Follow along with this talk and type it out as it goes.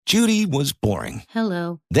Judy was boring.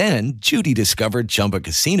 Hello. Then Judy discovered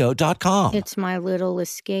ChumbaCasino.com. It's my little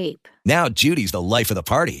escape. Now Judy's the life of the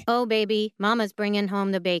party. Oh, baby, mama's bringing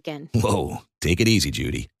home the bacon. Whoa, take it easy,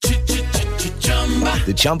 Judy.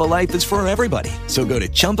 The Chumba life is for everybody. So go to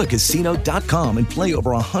ChumbaCasino.com and play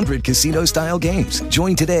over 100 casino-style games.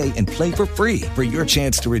 Join today and play for free for your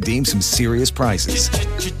chance to redeem some serious prizes.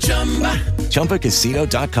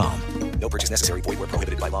 ChumbaCasino.com. No purchase necessary. Void where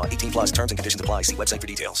prohibited by law. 18 plus terms and conditions apply. See website for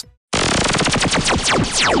details.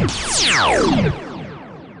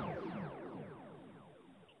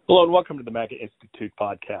 Hello and welcome to the MAGA Institute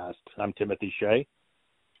Podcast. I'm Timothy Shea.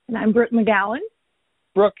 And I'm Brooke McGowan.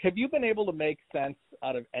 Brooke, have you been able to make sense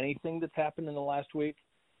out of anything that's happened in the last week?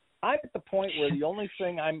 I'm at the point where the only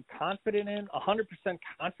thing I'm confident in, 100%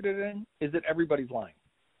 confident in, is that everybody's lying.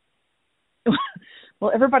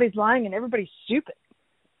 Well, everybody's lying and everybody's stupid.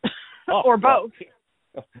 Or both.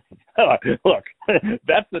 Look,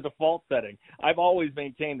 that's the default setting. I've always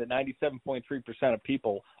maintained that 97.3% of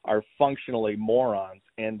people are functionally morons,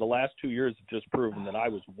 and the last 2 years have just proven that I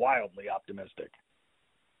was wildly optimistic.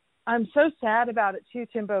 I'm so sad about it too,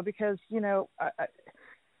 Timbo, because, you know,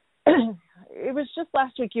 it was just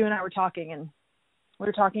last week you and I were talking, and we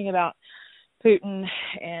were talking about Putin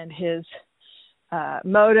and his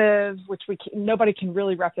motive, which nobody can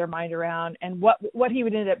really wrap their mind around, and what he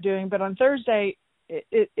would end up doing. But on Thursday,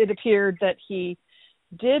 it appeared that he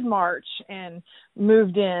did march and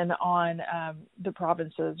moved in on the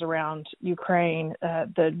provinces around Ukraine,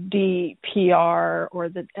 the DPR or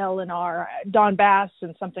the LNR, Donbass,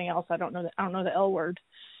 and something else. I don't know the L word.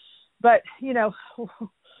 But you know,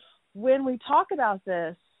 when we talk about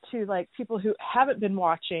this to like people who haven't been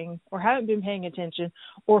watching or haven't been paying attention,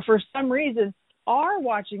 or for some reason are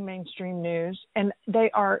watching mainstream news and they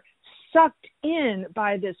are sucked in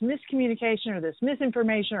by this miscommunication or this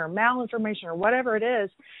misinformation or malinformation or whatever it is,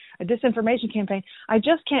 a disinformation campaign, I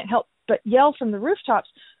just can't help but yell from the rooftops,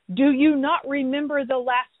 do you not remember the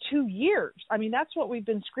last 2 years? I mean, that's what we've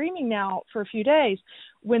been screaming now for a few days,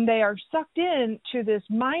 when they are sucked in to this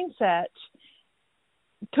mindset,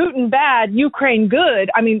 Putin bad, Ukraine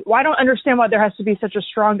good. I mean, I don't understand why there has to be such a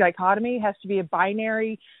strong dichotomy. It has to be a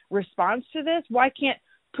binary response to this. Why can't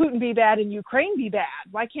Putin be bad and Ukraine be bad?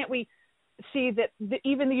 Why can't we see that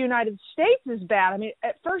even the United States is bad? I mean,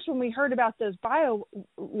 at first when we heard about those bio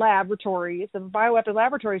laboratories, the bioweapon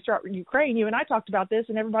laboratories throughout Ukraine, you and I talked about this,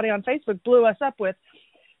 and everybody on Facebook blew us up with,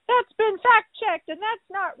 that's been fact-checked and that's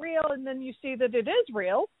not real. And then you see that it is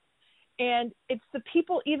real. And it's the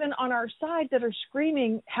people even on our side that are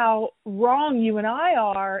screaming how wrong you and I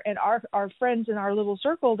are, and our friends in our little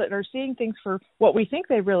circle that are seeing things for what we think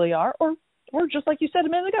they really are, or just like you said a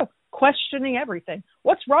minute ago, questioning everything.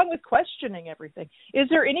 What's wrong with questioning everything? Is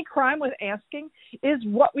there any crime with asking, is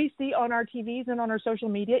what we see on our TVs and on our social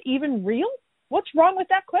media even real? What's wrong with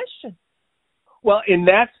that question? Well, and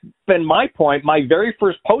that's been my point. My very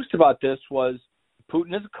first post about this was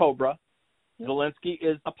Putin is a cobra. Zelensky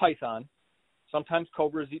is a python. Sometimes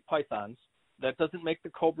cobras eat pythons. That doesn't make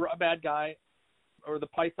the cobra a bad guy or the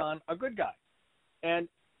python a good guy. And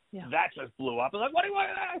that just blew up. I'm like, what do you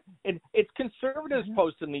want? And it's conservatives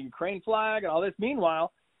posting the Ukraine flag and all this.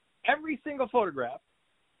 Meanwhile, every single photograph,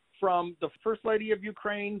 from the First Lady of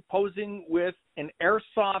Ukraine posing with an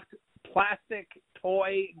airsoft plastic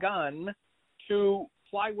toy gun, to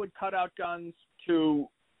plywood cutout guns, to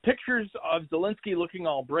pictures of Zelensky looking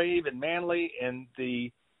all brave and manly in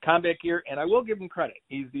the combat gear. And I will give him credit.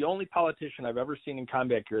 He's the only politician I've ever seen in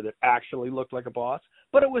combat gear that actually looked like a boss.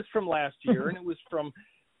 But it was from last year, and it was from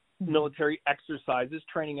military exercises,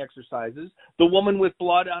 training exercises. The woman with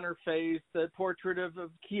blood on her face, the portrait of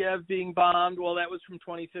Kiev being bombed, well, that was from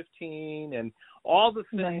 2015. And all the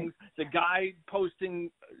things, the guy posting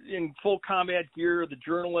in full combat gear, the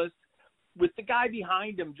journalist, with the guy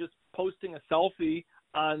behind him just posting a selfie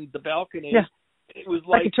on the balcony. Yeah. It was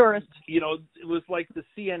like a tourist. You know, it was like the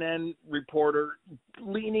CNN reporter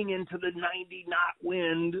leaning into the 90-knot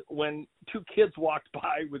wind when two kids walked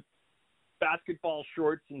by with basketball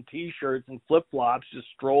shorts and T-shirts and flip-flops just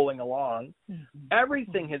strolling along. Mm-hmm.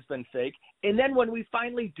 Everything has been fake. And then when we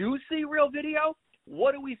finally do see real video,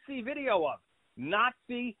 what do we see video of?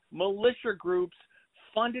 Nazi militia groups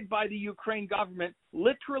funded by the Ukraine government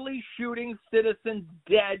literally shooting citizens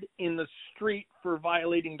dead in the street for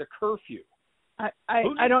violating the curfew. I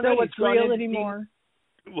don't know what's real anymore.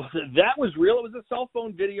 That was real. It was a cell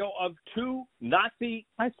phone video of two Nazi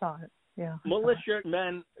militia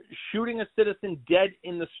men shooting a citizen dead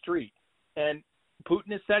in the street. And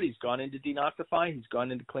Putin has said he's gone in to denazify. He's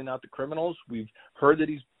gone in to clean out the criminals. We've heard that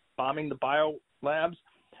he's bombing the bio labs.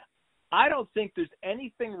 I don't think there's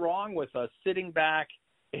anything wrong with us sitting back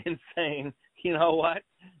and saying, you know what,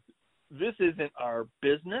 this isn't our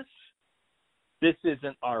business. This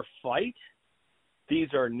isn't our fight.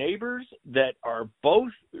 These are neighbors that are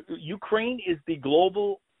both. Ukraine is the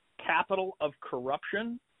global capital of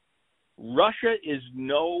corruption. Russia is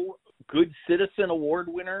no good citizen award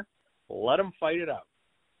winner. Let them fight it out.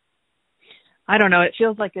 I don't know. It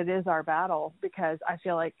feels like it is our battle because I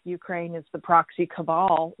feel like Ukraine is the proxy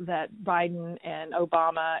cabal that Biden and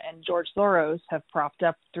Obama and George Soros have propped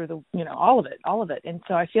up through the, all of it. And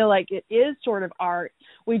so I feel like it is sort of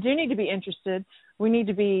we do need to be interested. We need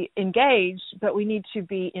to be engaged, but we need to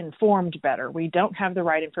be informed better. We don't have the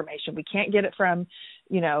right information. We can't get it from,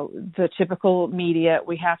 the typical media.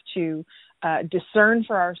 We have to discern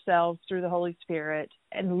for ourselves through the Holy Spirit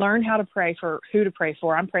and learn how to pray for who to pray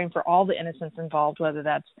for. I'm praying for all the innocents involved, whether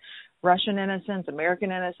that's Russian innocents,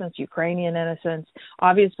 American innocents, Ukrainian innocents.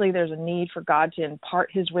 Obviously, there's a need for God to impart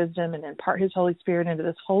his wisdom and impart his Holy Spirit into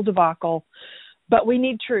this whole debacle. But we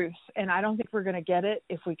need truth, and I don't think we're going to get it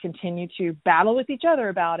if we continue to battle with each other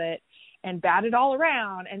about it and bat it all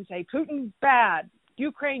around and say Putin bad,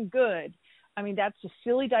 Ukraine good. I mean, that's a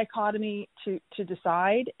silly dichotomy to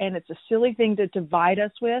decide, and it's a silly thing to divide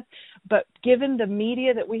us with. But given the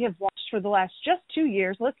media that we have watched for the last just 2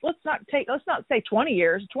 years, let's not say 20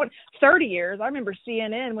 years, 30 years. I remember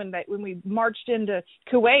CNN when we marched into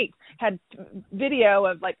Kuwait had video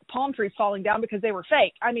of like palm trees falling down because they were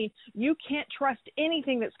fake. I mean, you can't trust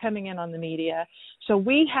anything that's coming in on the media. So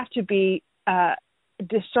we have to be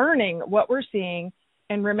discerning what we're seeing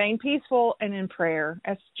and remain peaceful and in prayer.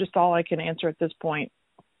 That's just all I can answer at this point.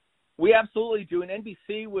 We absolutely do. And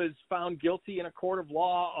NBC was found guilty in a court of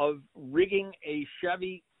law of rigging a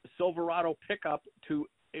Chevy Silverado pickup to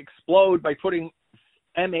explode by putting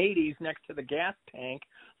M80s next to the gas tank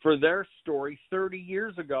for their story 30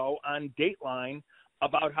 years ago on Dateline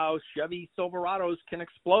about how Chevy Silverados can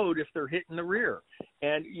explode if they're hit in the rear.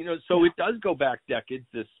 And, so it does go back decades,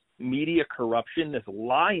 this media corruption, this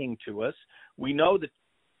lying to us. We know that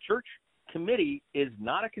Church Committee is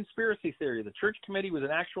not a conspiracy theory. The Church Committee was an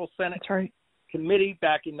actual Senate committee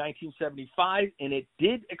back in 1975, and it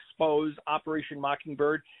did expose Operation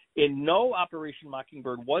Mockingbird. And no, Operation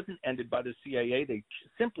Mockingbird wasn't ended by the CIA. They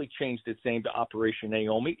simply changed its name to Operation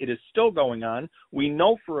Naomi. It is still going on. We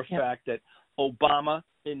know for a fact that Obama,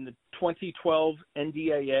 in the 2012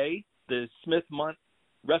 NDAA, the Smith-Mundt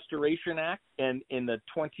Restoration Act, and in the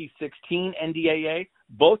 2016 NDAA,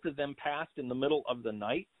 both of them passed in the middle of the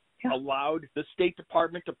night, allowed the State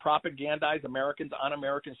Department to propagandize Americans on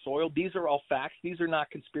American soil. These are all facts. These are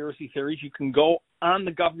not conspiracy theories. You can go on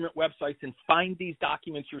the government websites and find these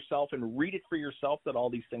documents yourself and read it for yourself that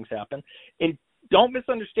all these things happen. And don't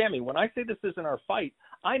misunderstand me. When I say this isn't our fight,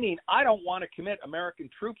 I mean I don't want to commit American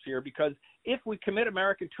troops here, because if we commit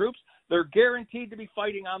American troops, they're guaranteed to be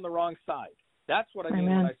fighting on the wrong side. That's what I mean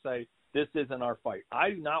when I say this isn't our fight. I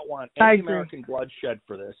do not want any American blood shed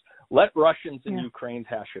for this. Let Russians and Ukrainians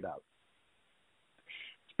hash it out.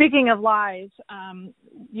 Speaking of lies,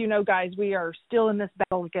 guys, we are still in this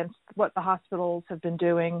battle against what the hospitals have been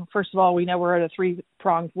doing. First of all, we know we're at a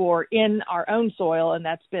three-pronged war in our own soil, and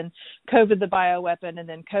that's been COVID, the bioweapon, and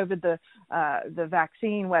then COVID, the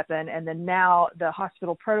vaccine weapon, and then now the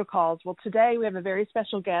hospital protocols. Well, today we have a very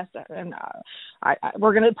special guest, and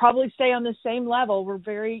we're going to probably stay on the same level. We're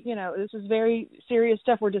very, this is very serious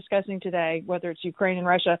stuff we're discussing today, whether it's Ukraine and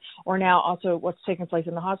Russia or now also what's taking place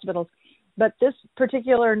in the hospitals. But this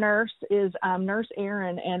particular nurse is Nurse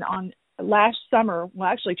Erin, and on last summer, well,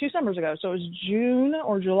 actually 2 summers ago, so it was June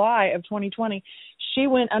or July of 2020, she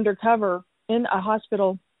went undercover in a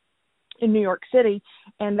hospital in New York City,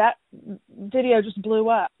 and that video just blew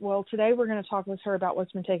up. Well, today we're going to talk with her about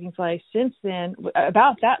what's been taking place since then,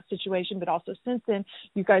 about that situation, but also since then.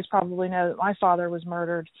 You guys probably know that my father was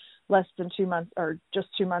murdered less than 2 months, or just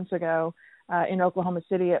 2 months ago, in Oklahoma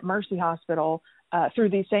City at Mercy Hospital, through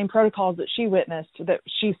these same protocols that she witnessed, that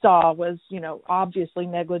she saw was, obviously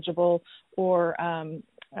negligible or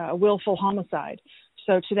willful homicide.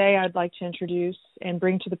 So today I'd like to introduce and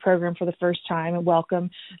bring to the program for the first time and welcome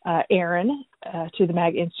Erin to the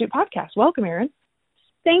MAGA Institute Podcast. Welcome, Erin.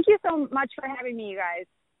 Thank you so much for having me, you guys.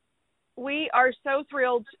 We are so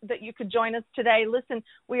thrilled that you could join us today. Listen,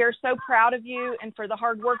 we are so proud of you and for the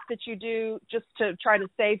hard work that you do just to try to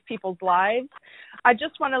save people's lives. I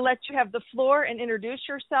just want to let you have the floor and introduce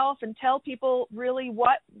yourself and tell people really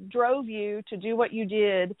what drove you to do what you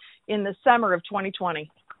did in the summer of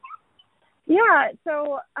 2020. Yeah,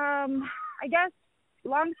 so I guess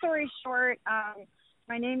long story short,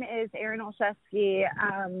 my name is Erin Olszewski.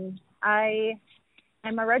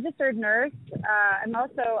 I'm a registered nurse. I'm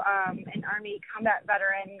also an Army combat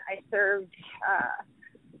veteran. I served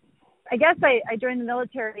I guess I joined the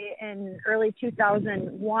military in early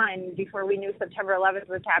 2001 before we knew September 11th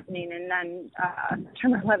was happening. And then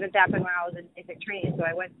September 11th happened when I was in basic training. So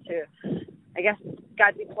I went to, I guess,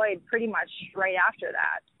 got deployed pretty much right after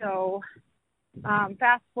that. So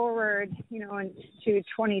fast forward, into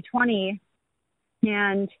 2020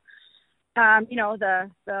 and,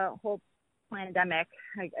 the whole plannedemic,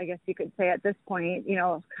 I guess you could say at this point,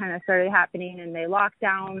 kind of started happening, and they locked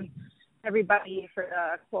down everybody for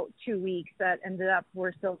the quote 2 weeks that ended up,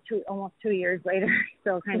 we're still almost 2 years later,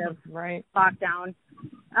 still kind of right. locked down.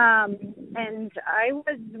 And I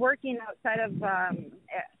was working outside of,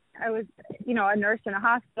 I was, a nurse in a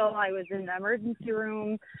hospital. I was in the emergency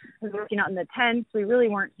room. I was working out in the tents. We really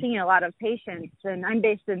weren't seeing a lot of patients, and I'm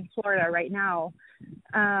based in Florida right now.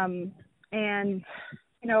 And,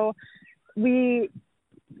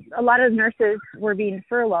 a lot of nurses were being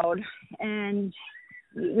furloughed, and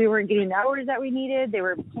we weren't getting the hours that we needed. They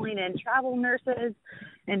were pulling in travel nurses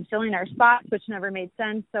and filling our spots, which never made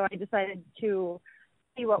sense. So I decided to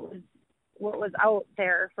see what was out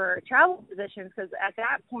there for travel positions, because at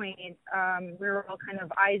that point we were all kind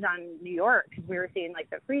of eyes on New York, because we were seeing like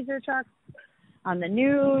the freezer trucks on the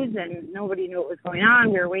news, and nobody knew what was going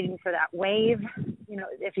on. We were waiting for that wave,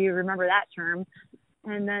 if you remember that term.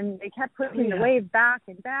 And then they kept pushing the wave back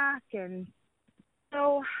and back, and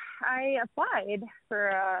so I applied for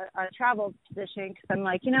a travel position, because I'm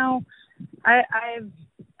like, I've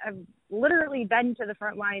literally been to the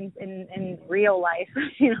front lines in real life,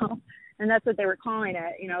 and that's what they were calling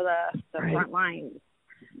it, the right. front lines.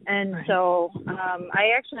 And right. So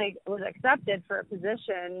I actually was accepted for a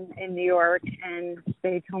position in New York, and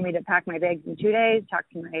they told me to pack my bags in 2 days, talk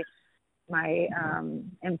to my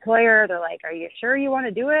employer. They're like, are you sure you want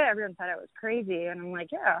to do it? Everyone thought I was crazy. And I'm like,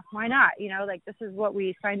 yeah, why not? This is what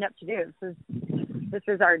we signed up to do. This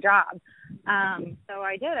is our job. So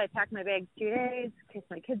I did. I packed my bags 2 days, kissed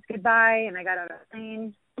my kids goodbye, and I got on a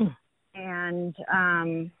plane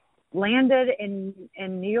and landed in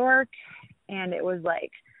New York, and it was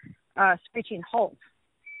like a screeching halt.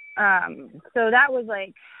 So that was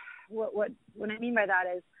like, what I mean by that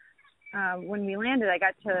is, when we landed, I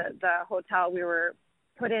got to the hotel. We were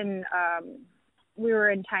put in, we were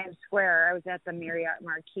in Times Square. I was at the Marriott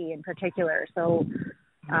Marquis in particular. So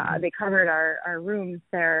they covered our rooms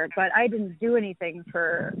there, but I didn't do anything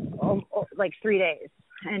for like 3 days,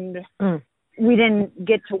 and we didn't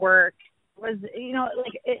get to work. It was,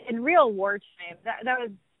 like in real wartime, that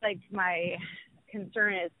was like my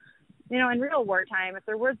concern is, in real wartime, if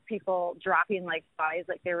there was people dropping like flies,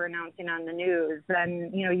 like they were announcing on the news,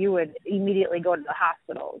 then, you would immediately go to the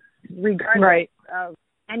hospitals, regardless right. of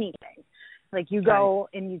anything. Like you go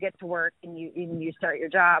right. and you get to work and you start your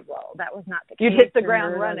job. Well, that was not the case. You'd hit the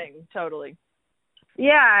ground running, totally.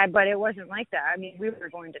 Yeah, but it wasn't like that. I mean, we were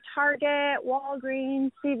going to Target,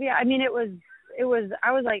 Walgreens, CVS. I mean, it was,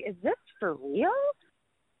 I was like, is this for real?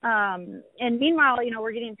 And meanwhile,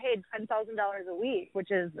 we're getting paid $10,000 a week, which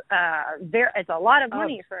is it's a lot of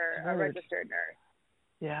money for a registered nurse.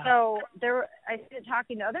 Yeah. So I started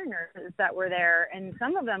talking to other nurses that were there, and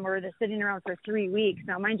some of them were just sitting around for 3 weeks.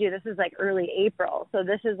 Now, mind you, this is like early April, so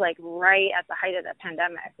this is like right at the height of the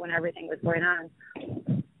pandemic when everything was going on.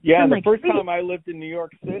 Yeah, the first time I lived in New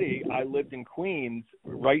York City, I lived in Queens,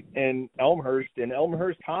 right in Elmhurst. In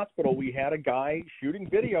Elmhurst Hospital, we had a guy shooting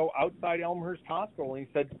video outside Elmhurst Hospital, and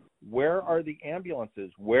he said, where are the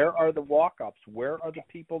ambulances? Where are the walk-ups? Where are the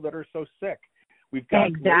people that are so sick? We've got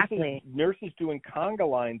nurses doing conga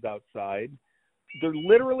lines outside. There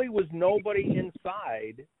literally was nobody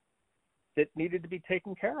inside that needed to be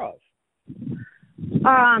taken care of.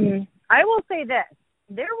 I will say this.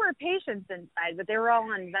 There were patients inside, but they were all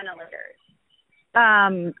on ventilators.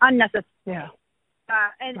 Unnecessary. Yeah.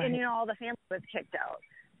 And all the family was kicked out.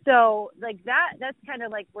 So like that's kind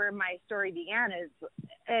of like where my story began is,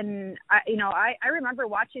 and I remember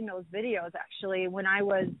watching those videos actually when I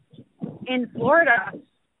was in Florida.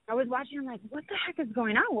 I was watching, I'm like, what the heck is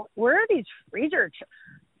going on? Where are these freezer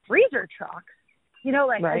trucks?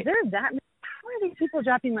 Right. Is there that many? How are these people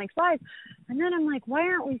dropping like flies? And then I'm like, why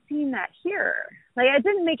aren't we seeing that here? Like, it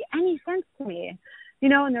didn't make any sense to me,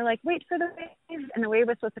 and they're like, wait for the wave. And the wave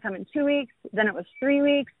was supposed to come in 2 weeks. Then it was 3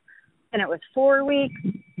 weeks. Then it was 4 weeks.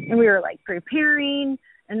 And we were like preparing.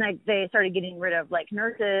 And like, they started getting rid of like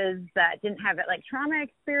nurses that didn't have it like trauma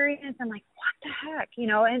experience. I'm like, what the heck?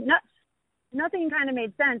 And nothing kind of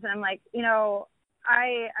made sense. And I'm like,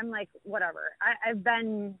 I'm like, whatever. I've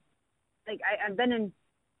been in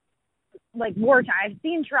like wartime. I've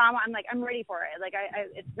seen trauma. I'm like, I'm ready for it. Like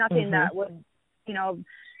it's nothing that would,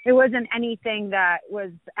 it wasn't anything that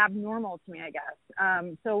was abnormal to me, I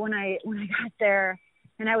guess. So when I got there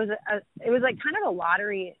And it was like kind of a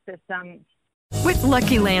lottery system. With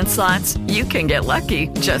Lucky Land Slots, you can get lucky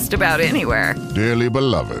just about anywhere. Dearly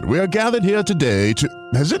beloved, we are gathered here today to...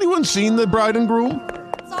 Has anyone seen the bride and groom?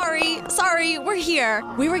 Sorry, we're here.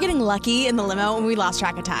 We were getting lucky in the limo and we lost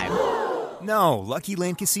track of time. No, Lucky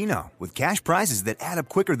Land Casino, with cash prizes that add up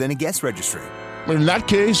quicker than a guest registry. In that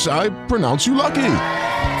case, I pronounce you lucky.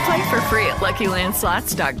 Play for free at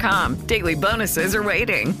LuckyLandSlots.com. Daily bonuses are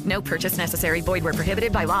waiting. No purchase necessary. Void where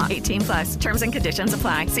prohibited by law. 18+. Terms and conditions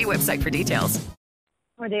apply. See website for details.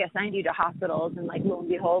 Where they assigned you to hospitals, and like lo and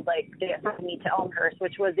behold, like they assigned me to Elmhurst,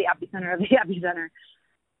 which was the epicenter of the epicenter,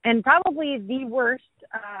 and probably the worst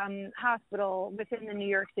hospital within the New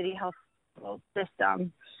York City health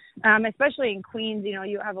system. Especially in Queens, you know,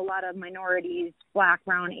 you have a lot of minorities, Black,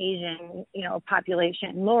 brown, Asian, you know,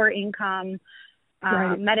 population, lower income,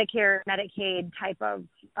 right. Medicare, Medicaid type of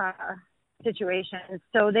situations.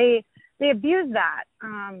 So they abuse that.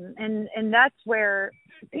 And that's where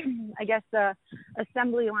I guess the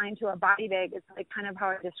assembly line to a body bag is like kind of how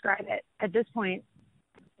I describe it. At this point,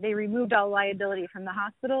 they removed all liability from the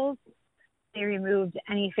hospitals. They removed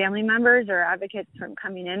any family members or advocates from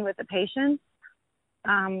coming in with the patients.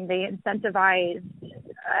 They incentivized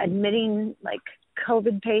admitting like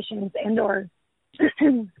COVID patients and or,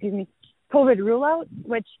 excuse me, COVID rule out,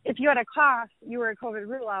 which if you had a cough, you were a COVID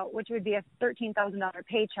rule out, which would be a $13,000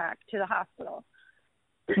 paycheck to the hospital.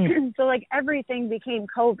 So like everything became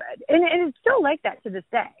COVID, and it's still like that to this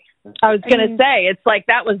day. I was going to say, it's like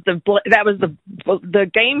that was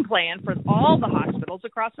the game plan for all the hospitals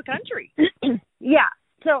across the country. Yeah.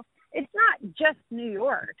 So it's not just New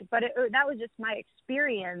York, but that was just my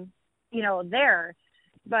experience, you know, there.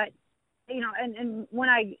 But, you know, and when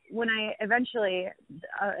I eventually,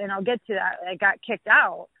 and I'll get to that, I got kicked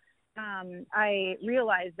out, I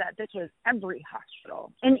realized that this was every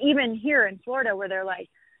hospital. And even here in Florida, where they're like,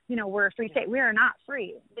 you know, we're a free state, we are not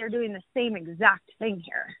free. They're doing the same exact thing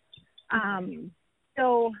here.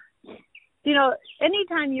 So, you know,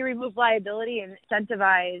 anytime you remove liability and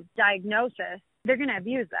incentivize diagnosis, they're going to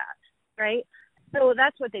abuse that, right? So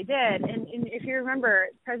that's what they did. And if you remember,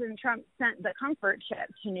 President Trump sent the comfort ship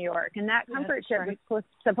to New York, and that comfort ship was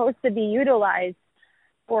supposed to be utilized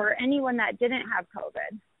for anyone that didn't have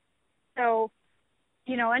COVID. So,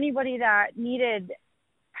 you know, anybody that needed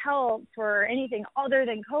help for anything other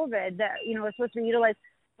than COVID that, you know, was supposed to be utilized,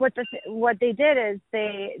 what they did is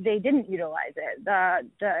they didn't utilize it.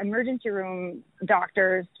 The emergency room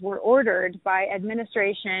doctors were ordered by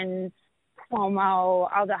administration, Cuomo,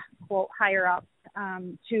 all the quote higher ups,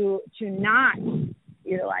 to not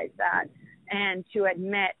utilize that and to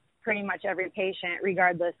admit pretty much every patient,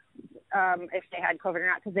 regardless if they had COVID or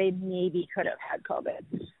not, because they maybe could have had COVID.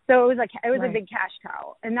 So it was a big cash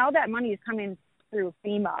cow, and now that money is coming through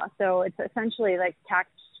FEMA, so it's essentially like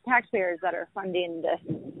taxpayers that are funding this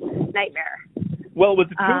nightmare. Well, it was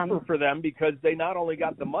a twofer for them, because they not only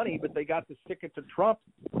got the money, but they got to stick it to Trump.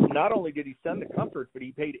 Not only did he send the Comfort, but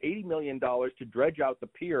he paid $80 million to dredge out the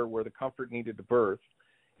pier where the Comfort needed to berth.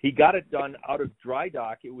 He got it done out of dry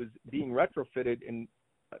dock. It was being retrofitted in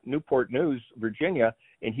Newport News, Virginia,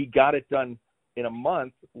 and he got it done in a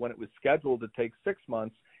month when it was scheduled to take 6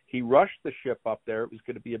 months. He rushed the ship up there. It was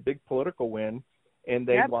going to be a big political win, and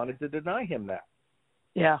they wanted to deny him that.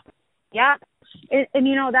 Yeah. Yeah. And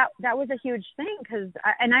you know, that was a huge thing, because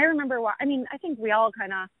I remember, I think we all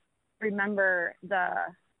kind of remember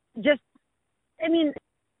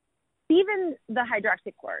even the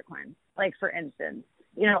hydroxychloroquine, like for instance,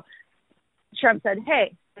 you know, Trump said,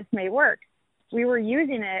 hey, this may work. We were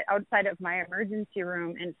using it outside of my emergency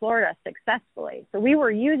room in Florida successfully. So we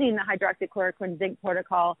were using the hydroxychloroquine zinc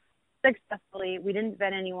protocol successfully. We didn't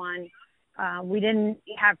vet anyone. We didn't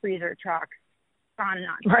have freezer trucks, on and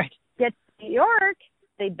on. Right. Get to New York,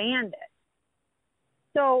 they banned it.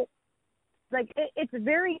 So, like, it's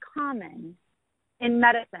very common in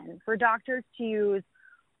medicine for doctors to use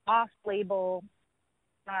off-label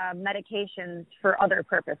medications for other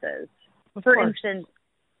purposes. For instance,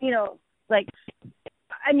 you know, like,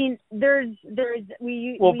 I mean, Viagra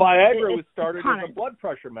was started as a blood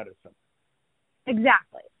pressure medicine.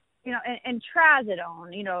 Exactly. You know, and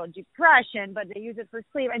trazodone, you know, depression, but they use it for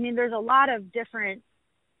sleep. I mean, there's a lot of different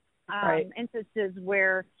instances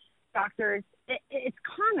where doctors, it's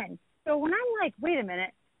common. So when I'm like, wait a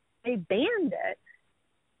minute, they banned it.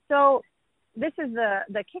 So this is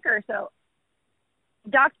the kicker. So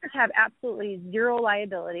doctors have absolutely zero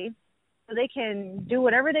liability. So they can do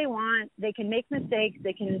whatever they want. They can make mistakes.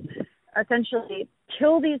 They can essentially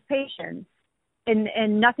kill these patients,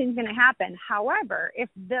 and nothing's going to happen. However, if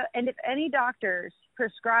any doctors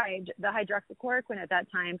prescribed the hydroxychloroquine at that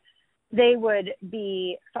time, they would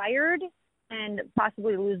be fired and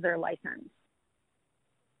possibly lose their license.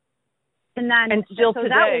 And still so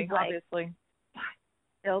today, that was like, obviously.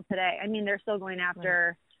 Still today. I mean, they're still going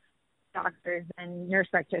after doctors and nurse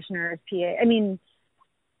practitioners, PA. I mean,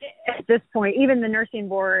 at this point, even the nursing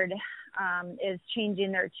board is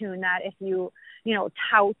changing their tune that if you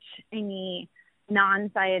tout any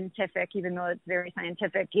non-scientific, even though it's very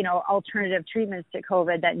scientific, alternative treatments to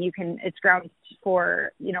COVID, that it's grounds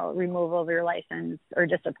for, removal of your license or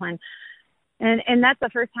discipline. And that's the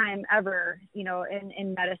first time ever,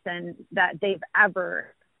 in medicine that they've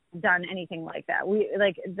ever done anything like that.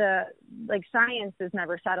 Science is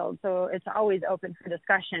never settled, so it's always open for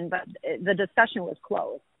discussion, but the discussion was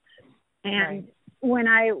closed. And when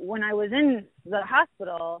I was in the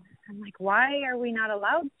hospital, I'm like, why are we not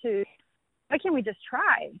allowed to? Why can't we just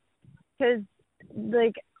try? Because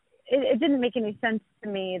it didn't make any sense to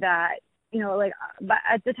me that but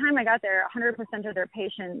at the time I got there, 100% of their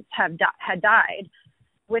patients had died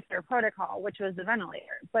with their protocol, which was the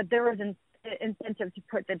ventilator. But there was an incentive to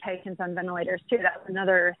put the patients on ventilators too. That was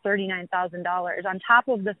another $39,000 on top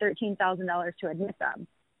of the $13,000 to admit them.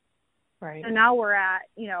 Right. So now we're at,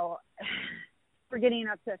 we're getting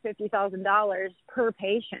up to $50,000 per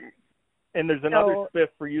patient. And there's another spiff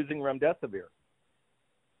for using remdesivir.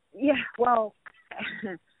 Yeah, well,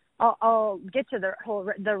 I'll get to the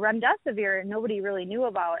remdesivir. Nobody really knew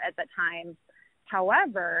about at the time.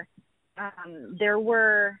 However, there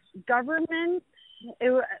were government.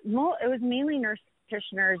 It was mainly nurse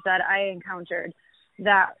practitioners that I encountered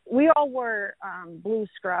that we all wore blue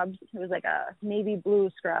scrubs. It was like a navy blue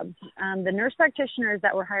scrubs. The nurse practitioners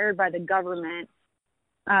that were hired by the government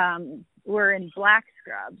were in black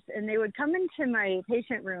scrubs, and they would come into my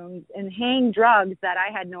patient rooms and hang drugs that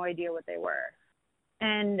I had no idea what they were.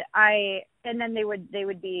 And then they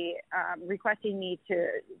would be requesting me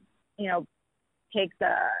to,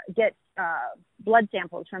 get blood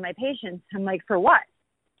samples from my patients. I'm like, for what?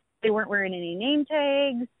 They weren't wearing any name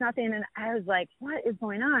tags, nothing. And I was like, what is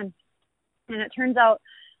going on? And it turns out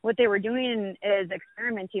what they were doing is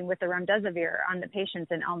experimenting with the remdesivir on the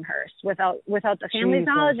patients in Elmhurst without the family's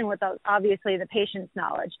knowledge and without obviously the patient's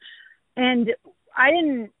knowledge. And I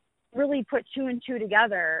didn't really put two and two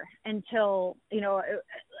together until,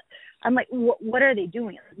 I'm like, what are they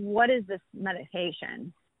doing? What is this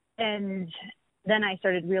medication? And then I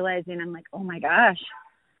started realizing, I'm like, oh my gosh,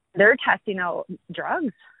 they're testing out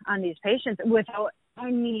drugs on these patients without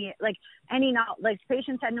any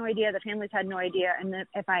patients had no idea, the families had no idea. And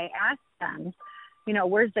if I asked them,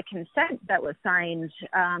 where's the consent that was signed?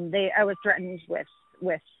 I was threatened with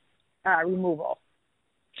removal.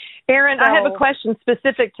 Erin, I have a question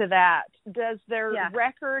specific to that. Does their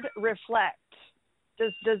record reflect?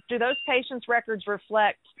 Do those patients' records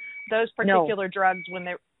reflect those particular drugs when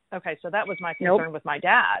they? Okay, so that was my concern with my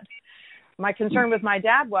dad. My concern with my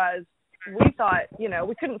dad was we thought,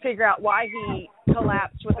 we couldn't figure out why he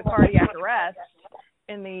collapsed with a cardiac arrest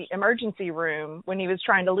in the emergency room when he was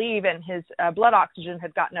trying to leave, and his blood oxygen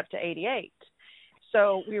had gotten up to 88.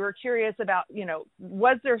 So we were curious about,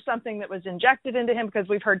 was there something that was injected into him? Because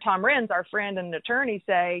we've heard Tom Renz, our friend and attorney,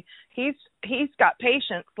 say he's got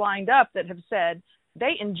patients lined up that have said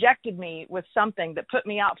they injected me with something that put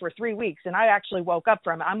me out for 3 weeks, and I actually woke up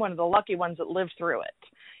from it. I'm one of the lucky ones that lived through it.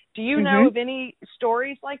 Do you know of any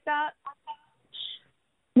stories like that?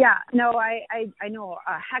 Yeah, no, I know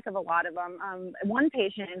a heck of a lot of them. One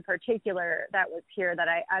patient in particular that was here that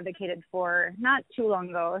I advocated for not too long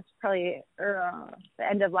ago, it's probably the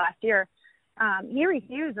end of last year, he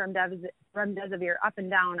refused remdesivir up and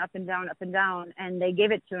down, up and down, up and down, and they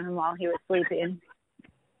gave it to him while he was sleeping.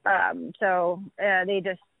 There's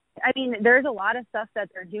a lot of stuff that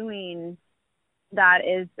they're doing that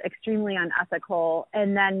is extremely unethical,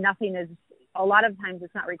 and then a lot of times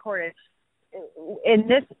it's not recorded. In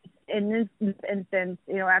this instance,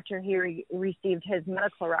 after he received his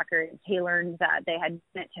medical records, he learned that they had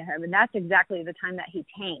done it to him, and that's exactly the time that he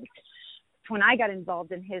tanked. When I got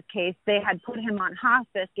involved in his case, they had put him on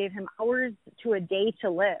hospice, gave him hours to a day to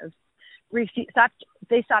live.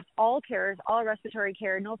 They stopped all cares, all respiratory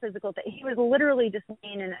care, no physical. He was literally just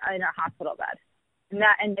laying in a hospital bed,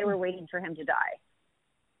 and they were waiting for him to die.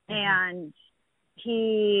 And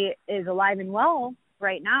he is alive and well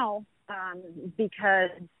right now. Because,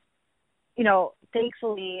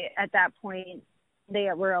 thankfully at that point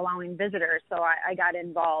they were allowing visitors. So I got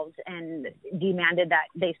involved and demanded that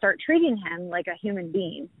they start treating him like a human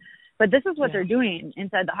being. But this is what they're doing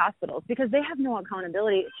inside the hospitals because they have no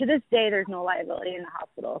accountability. To this day, there's no liability in the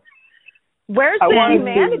hospitals. Where's the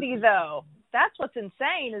humanity, though? That's what's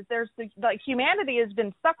insane. Is there's humanity has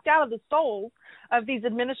been sucked out of the souls of these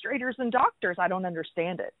administrators and doctors. I don't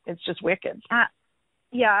understand it. It's just wicked.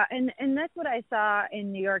 Yeah, and that's what I saw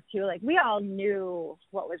in New York too. Like, we all knew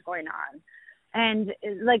what was going on, and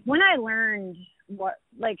like when I learned what,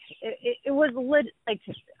 like it was like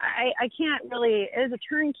I can't really. It was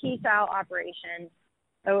a turnkey style operation.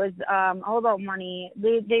 It was all about money.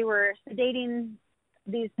 They were sedating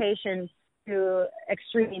these patients to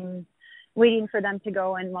extreme, waiting for them to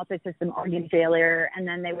go in multi-system organ failure, and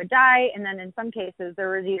then they would die. And then in some cases, there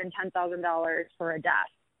was even $10,000 for a death.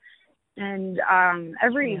 And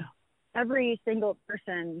every single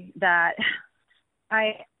person that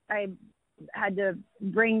I had to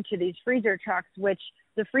bring to these freezer trucks, which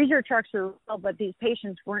the freezer trucks were real, but these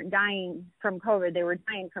patients weren't dying from COVID. They were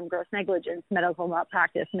dying from gross negligence, medical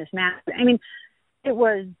malpractice, mismanagement. I mean,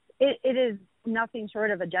 it is nothing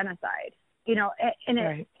short of a genocide, you know,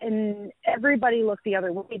 and everybody looked the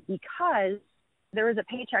other way because there was a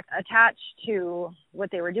paycheck attached to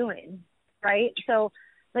what they were doing, right? So,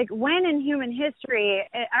 like, when in human history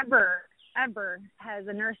ever has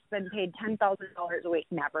a nurse been paid $10,000 a week?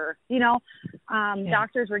 Never. You know,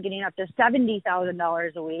 doctors were getting up to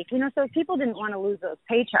 $70,000 a week. You know, so people didn't want to lose those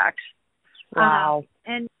paychecks. Wow.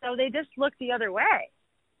 And so they just looked the other way,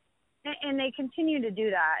 and they continue to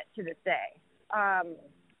do that to this day.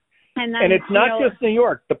 And it's not just New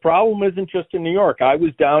York. The problem isn't just in New York. I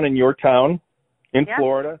was down in your town in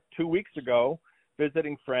Florida 2 weeks ago,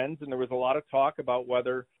 visiting friends, and there was a lot of talk about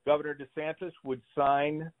whether Governor DeSantis would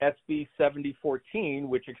sign SB 7014,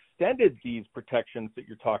 which extended these protections that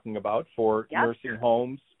you're talking about for nursing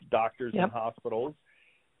homes, doctors, and hospitals.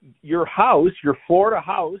 Your house, your Florida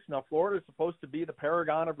House, now Florida is supposed to be the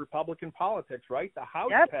paragon of Republican politics, right? The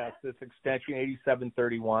House passed this extension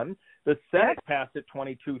 8731. The Senate passed it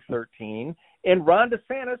 2213, and Ron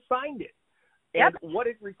DeSantis signed it. And what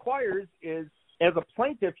it requires is, as a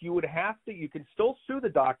plaintiff, you can still sue the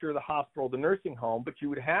doctor, the hospital, the nursing home, but you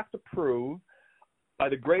would have to prove by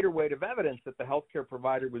the greater weight of evidence that the healthcare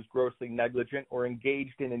provider was grossly negligent or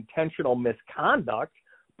engaged in intentional misconduct,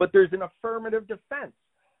 but there's an affirmative defense.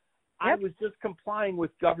 I was just complying with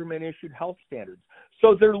government-issued health standards.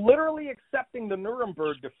 So they're literally accepting the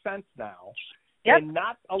Nuremberg defense now and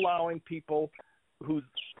not allowing people whose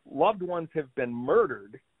loved ones have been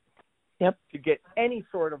murdered to get any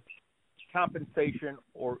sort of compensation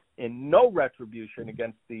or in no retribution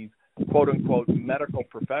against these quote-unquote medical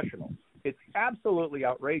professionals. It's absolutely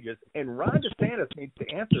outrageous, and Ron DeSantis needs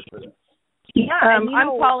to answer for this. Yeah, I'm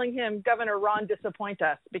calling him Governor Ron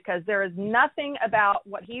Disappointus, because there is nothing about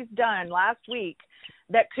what he's done last week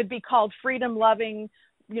that could be called freedom-loving,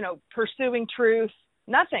 you know, pursuing truth.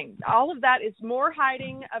 Nothing. All of that is more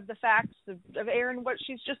hiding of the facts of Erin, what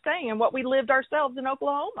she's just saying, and what we lived ourselves in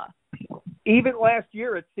Oklahoma. Even last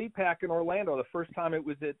year at CPAC in Orlando, the first time it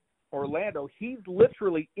was at Orlando, he's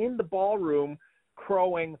literally in the ballroom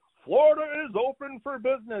crowing, "Florida is open for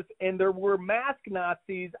business," and there were mask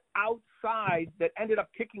Nazis outside that ended up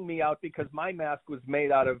kicking me out because my mask was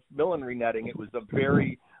made out of millinery netting. It was a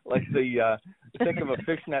very, like think of a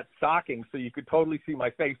fishnet stocking, so you could totally see my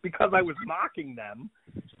face because I was mocking them.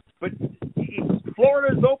 But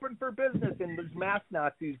Florida is open for business, and there's mask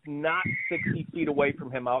Nazis not 60 feet away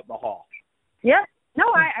from him out in the hall. Yeah. No,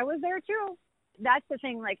 I was there too. That's the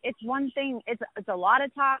thing. Like, it's one thing. It's a lot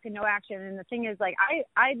of talk and no action. And the thing is, like,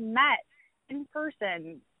 I met in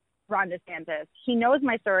person Ron DeSantis. He knows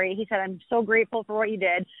my story. He said, "I'm so grateful for what you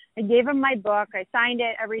did." I gave him my book. I signed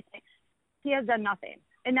it, everything. He has done nothing.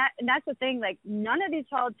 And that's the thing. Like, none of these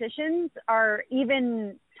politicians are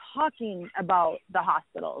even talking about the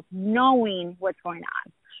hospitals, knowing what's going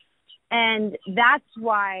on. And that's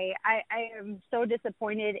why I am so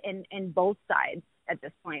disappointed in both sides at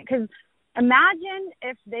this point. Because imagine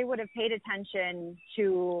if they would have paid attention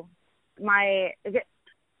to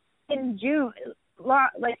in June,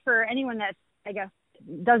 like, for anyone that, I guess,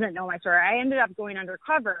 doesn't know my story, I ended up going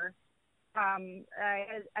undercover.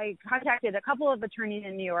 I contacted a couple of attorneys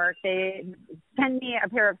in New York. They sent me a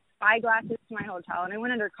pair of spyglasses to my hotel, and I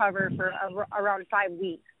went undercover for around 5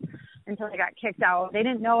 weeks until I got kicked out. They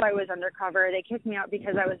didn't know I was undercover. They kicked me out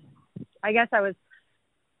because I was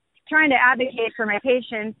trying to advocate for my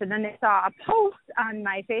patients, and then they saw a post on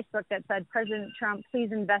my Facebook that said, "President Trump,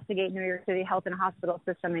 please investigate New York City health and hospital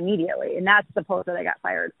system immediately." And that's the post that I got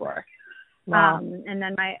fired for. Wow. And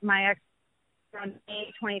then my ex on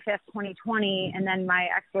May 25th, 2020, and then my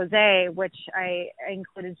expose, which I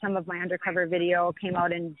included some of my undercover video, came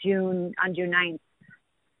out on June 9th,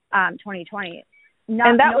 2020.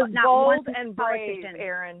 And that was bold and brave,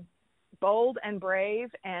 Erin. bold and brave.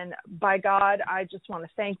 And by God, I just want to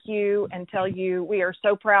thank you and tell you we are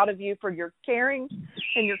so proud of you for your caring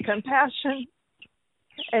and your compassion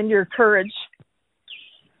and your courage.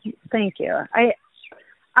 Thank you.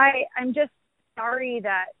 I'm just sorry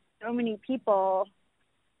that so many people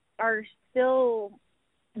are still,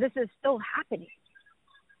 this is still happening.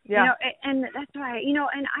 Yeah. You know, and that's why, you know,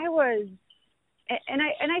 and I was, and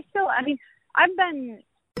I still, I mean, I've been.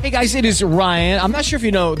 Hey guys, it is Ryan. I'm not sure if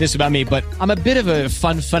you know this about me, but I'm a bit of a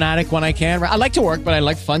fun fanatic when I can. I like to work, but I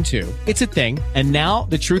like fun too. It's a thing. And now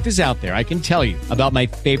the truth is out there. I can tell you about my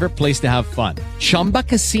favorite place to have fun. Chumba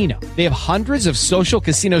Casino. They have hundreds of social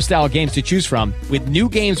casino style games to choose from with new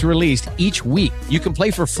games released each week. You can play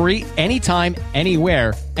for free anytime,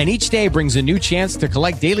 anywhere. And each day brings a new chance to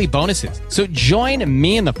collect daily bonuses. So join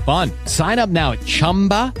me in the fun. Sign up now at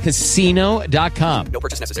ChumbaCasino.com. No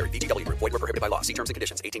purchase necessary. VGW. Void where prohibited by law. See terms and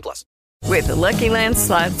conditions. 18+. With the Lucky Land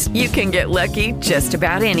Slots, you can get lucky just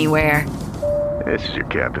about anywhere. This is your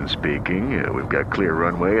captain speaking. We've got clear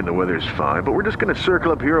runway and the weather's fine, but we're just going to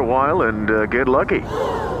circle up here a while and get lucky.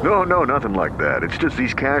 No, nothing like that. It's just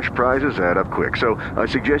these cash prizes add up quick. So I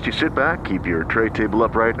suggest you sit back, keep your tray table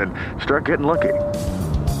upright, and start getting lucky.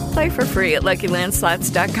 Play for free at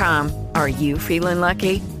LuckyLandSlots.com. Are you feeling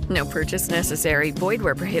lucky? No purchase necessary. Void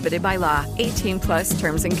where prohibited by law. 18+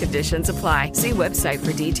 terms and conditions apply. See website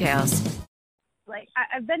for details. Like,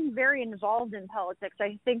 I've been very involved in politics,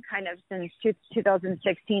 I think, kind of since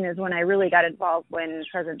 2016 is when I really got involved when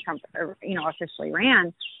President Trump, you know, officially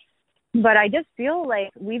ran. But I just feel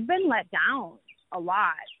like we've been let down a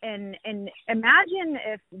lot. And imagine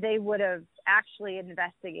if they would have actually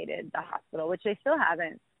investigated the hospital, which they still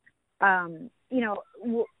haven't. You know,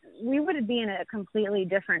 we would be in a completely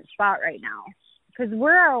different spot right now, because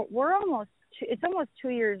we're almost it's almost 2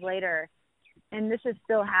 years later, and this is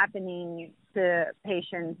still happening to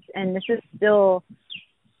patients, and this is still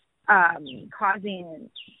causing.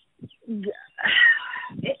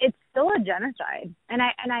 It's still a genocide, and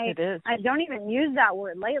I don't even use that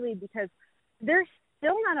word lightly, because they're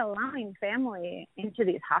still not allowing family into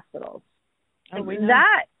these hospitals. Oh,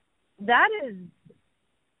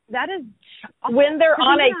 That is when they're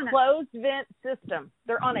on a closed vent system.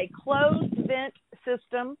 They're on a closed vent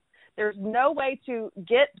system. There's no way to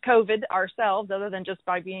get COVID ourselves other than just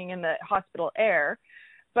by being in the hospital air.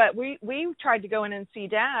 But we tried to go in and see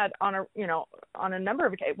Dad on a number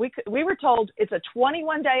of occasions. We were told it's a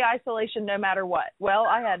 21-day isolation no matter what. Well,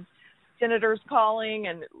 I had senators calling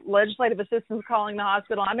and legislative assistants calling the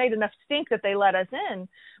hospital. I made enough stink that they let us in.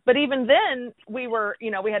 But even then, we were,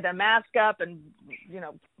 we had to mask up and,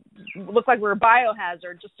 look like we were a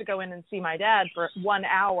biohazard just to go in and see my dad for 1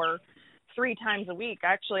 hour 3 times a week.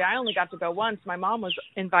 Actually, I only got to go once. My mom was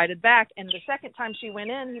invited back. And the second time she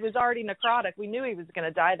went in, he was already necrotic. We knew he was going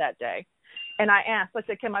to die that day. And I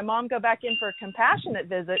said, can my mom go back in for a compassionate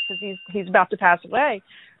visit because he's about to pass away?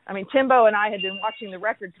 I mean, Timbo and I had been watching the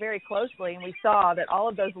records very closely, and we saw that all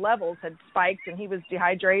of those levels had spiked, and he was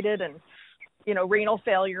dehydrated and, renal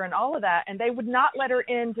failure and all of that. And they would not let her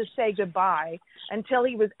in to say goodbye until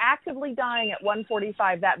he was actively dying at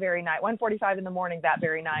 1:45 that very night, 1:45 in the morning that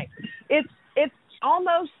very night. It's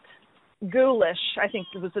almost ghoulish, I think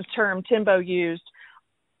was the term Timbo used,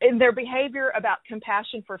 in their behavior about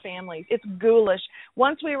compassion for families. It's ghoulish.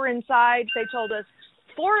 Once we were inside, they told us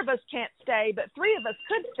 4 of us can't stay, but 3 of us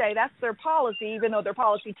could stay. That's their policy, even though their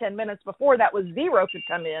policy 10 minutes before that was 0 could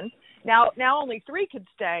come in. Now only 3 could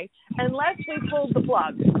stay, unless we pulled the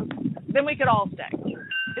plug. Then we could all stay.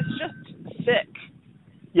 It's just sick.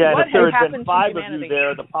 Yeah, what and if there had been to 5 of humanity? you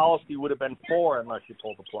there, the policy would have been 4 unless you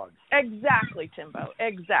pulled the plug. Exactly, Timbo.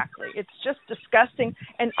 Exactly. It's just disgusting.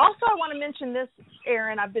 And also, I want to mention this,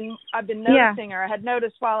 Erin. I've been noticing, or I had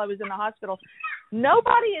noticed while I was in the hospital.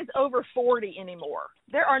 Nobody is over 40 anymore.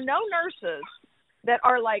 There are no nurses that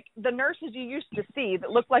are like the nurses you used to see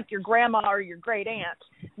that look like your grandma or your great aunt.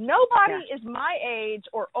 Nobody is my age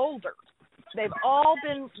or older. They've all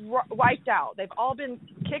been wiped out. They've all been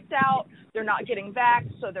kicked out. They're not getting back,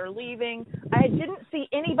 so they're leaving. I didn't see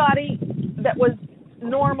anybody that was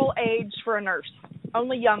normal age for a nurse.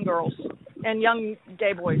 Only young girls and young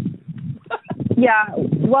gay boys. Yeah,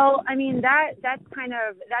 well, I mean,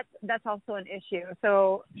 that's also an issue.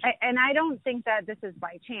 So, and I don't think that this is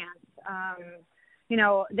by chance.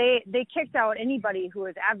 They kicked out anybody who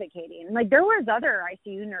was advocating. Like, there was other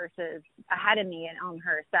ICU nurses ahead of me in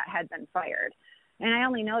Elmhurst that had been fired. And I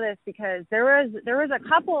only know this because there was a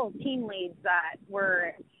couple team leads that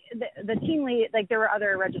were the team lead, like there were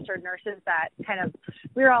other registered nurses that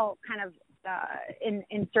we were all kind of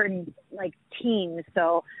in certain like teams.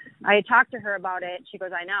 So I talked to her about it. She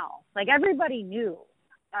goes, I know. Like, everybody knew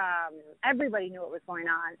everybody knew what was going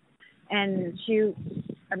on. And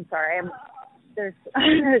I'm sorry, there's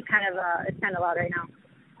it's kind of loud right now.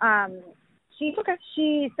 She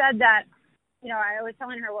said that, I was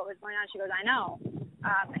telling her what was going on. She goes, I know.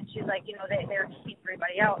 And she's like, they're keeping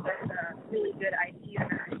everybody out. There's a really good ICU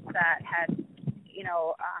nurse that had,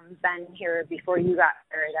 been here before you got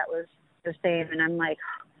there. That was the same. And I'm like,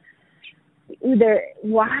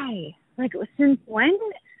 why? Like, since when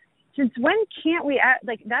can't we act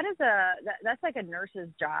like that? That's like a nurse's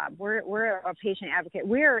job. We're a patient advocate.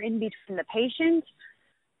 We're in between the patient.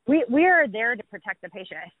 We are there to protect the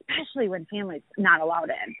patient, especially when family's not allowed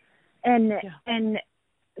in. And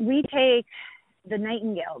we take the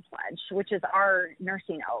Nightingale Pledge, which is our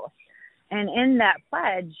nursing oath. And in that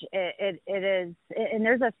pledge, it is, and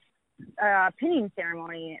there's a pinning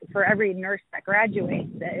ceremony for every nurse that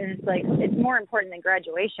graduates. And it's like, it's more important than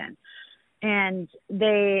graduation. And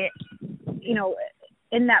they,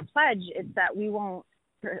 in that pledge, it's that we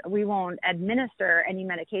won't administer any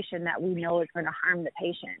medication that we know is going to harm the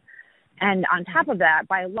patient. And on top of that,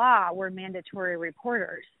 by law, we're mandatory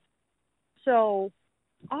reporters. So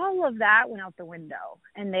all of that went out the window,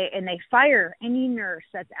 and they fire any nurse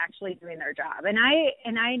that's actually doing their job. And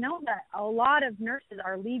I know that a lot of nurses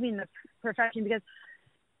are leaving the profession because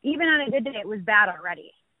even on a good day, it was bad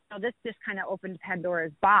already. So this just kind of opened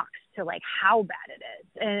Pandora's box to like how bad it is.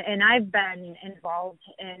 And I've been involved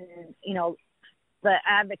in, the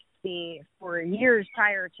advocacy for years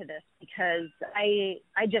prior to this because I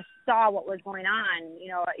just saw what was going on,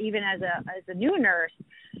 even as a new nurse,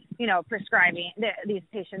 prescribing these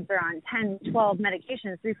patients are on 10, 12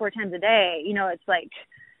 medications 3-4 times a day. It's like,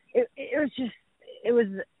 it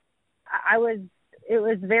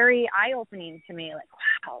was very eye-opening to me. Like,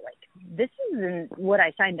 wow, like this isn't what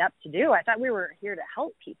I signed up to do. I thought we were here to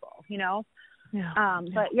help people,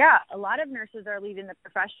 But a lot of nurses are leaving the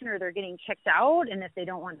profession or they're getting kicked out. And if they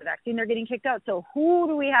don't want the vaccine, they're getting kicked out. So who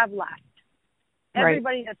do we have left?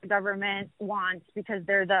 Everybody that the government wants because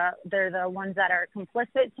they're the ones that are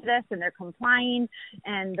complicit to this and they're complying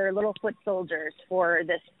and they're little foot soldiers for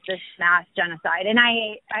this mass genocide. And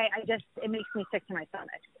I just, it makes me sick to my stomach.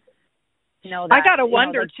 I got to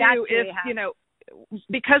wonder too if,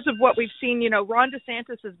 because of what we've seen, Ron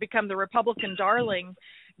DeSantis has become the Republican darling.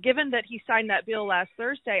 Given that he signed that bill last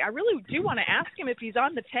Thursday, I really do want to ask him if he's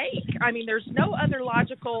on the take. I mean, there's no other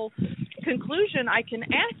logical conclusion I can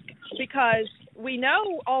ask because we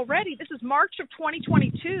know already this is March of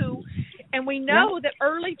 2022, and we know that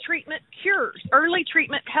early treatment cures, early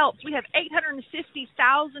treatment helps. We have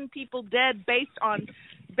 850,000 people dead based on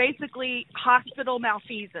basically hospital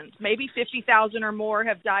malfeasance. Maybe 50,000 or more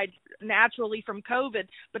have died naturally from COVID,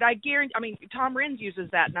 but I guarantee, Tom Renz uses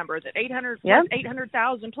that number, that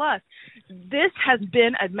 800,000 plus. This has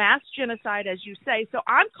been a mass genocide, as you say. So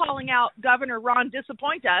I'm calling out Governor Ron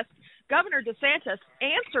Disappointsus, Governor DeSantis,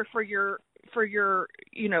 answer for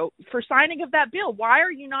signing of that bill. Why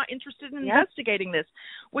are you not interested in investigating this?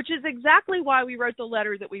 Which is exactly why we wrote the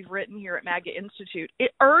letter that we've written here at MAGA Institute,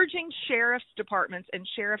 urging sheriff's departments and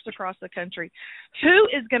sheriffs across the country, who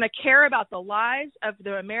is going to care about the lives of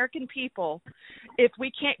the American people if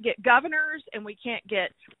we can't get governors and we can't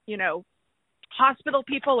get, hospital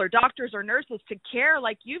people or doctors or nurses to care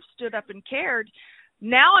like you've stood up and cared.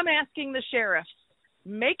 Now I'm asking the sheriffs,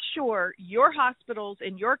 make sure your hospitals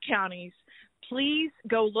in your counties, please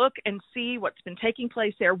go look and see what's been taking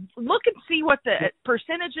place there. Look and see what the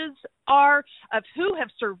percentages are of who have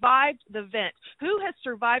survived the vent, who has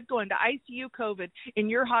survived going to ICU COVID in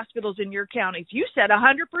your hospitals in your counties. You said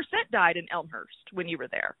 100% died in Elmhurst when you were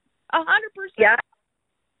there. 100%.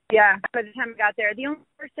 Yeah, by the time I got there. The only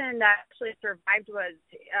person that actually survived was,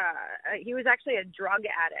 he was actually a drug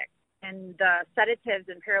addict. And the sedatives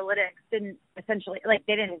and paralytics didn't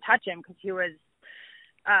they didn't touch him because he was,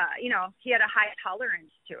 he had a high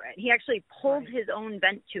tolerance to it. He actually pulled his own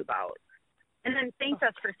vent tube out and then thanked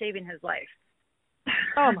us for saving his life.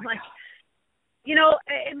 Oh my God.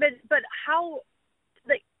 But how,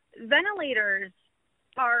 ventilators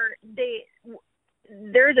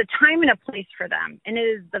there's a time and a place for them, and it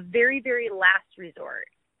is the very, very last resort.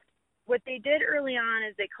 What they did early on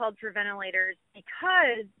is they called for ventilators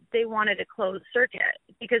because they wanted a closed circuit,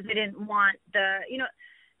 because they didn't want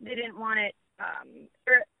it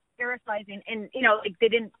aerosolizing, and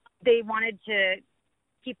they wanted to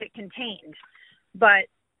keep it contained, but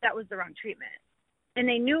that was the wrong treatment, and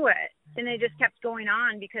they knew it, and they just kept going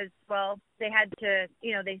on because, they had to,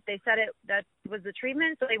 they said that was the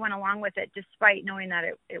treatment, so they went along with it despite knowing that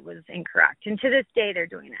it was incorrect, and to this day they're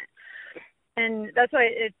doing it. And that's why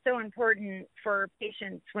it's so important for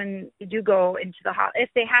patients when you do go into if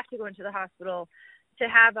they have to go into the hospital, to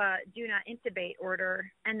have a do not intubate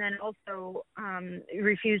order, and then also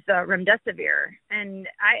refuse the remdesivir. And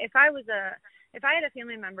if I had a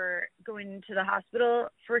family member going to the hospital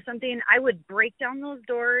for something, I would break down those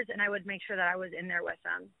doors and I would make sure that I was in there with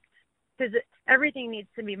them, because everything needs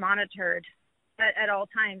to be monitored at all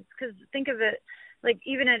times. Because think of it, like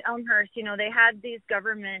even at Elmhurst, they had these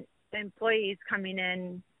government employees coming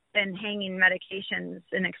in and hanging medications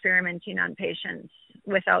and experimenting on patients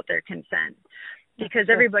without their consent, because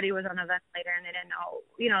everybody was on a ventilator and they didn't know,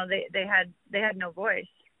 they had no voice.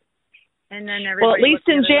 And then at least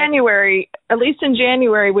in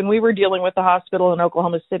January, when we were dealing with the hospital in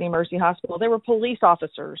Oklahoma City, Mercy Hospital, there were police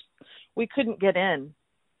officers. We couldn't get in.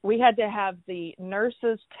 We had to have the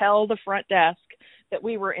nurses tell the front desk that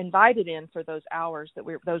we were invited in for those hours,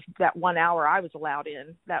 that 1 hour I was allowed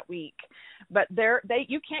in that week. But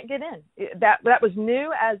you can't get in. That was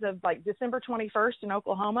new as of like December 21st in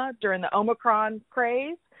Oklahoma during the Omicron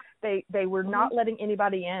craze. They were not letting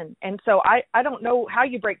anybody in. And so I don't know how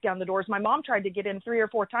you break down the doors. My mom tried to get in 3 or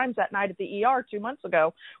 4 times that night at the ER 2 months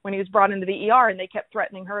ago when he was brought into the ER, and they kept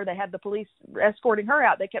threatening her. They had the police escorting her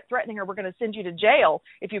out. They kept threatening her, we're going to send you to jail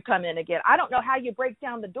if you come in again. I don't know how you break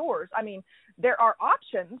down the doors. I mean, there are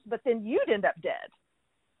options, but then you'd end up dead.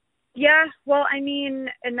 Yeah, well, I mean,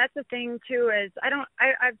 and that's the thing too, is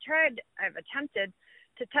I've attempted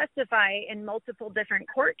to testify in multiple different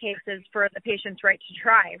court cases for the patient's right to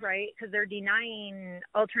try, right? Because they're denying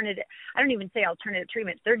I don't even say alternative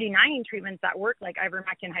treatments. They're denying treatments that work, like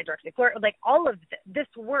ivermectin, hydroxychloroquine, like all of this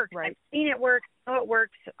works. Right. I've seen it work. I know it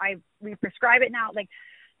works. We prescribe it now. Like,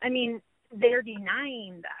 I mean, they're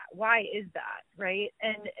denying that. Why is that, right?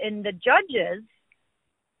 And the judges,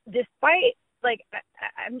 despite, like,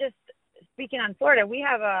 I'm just speaking on Florida, we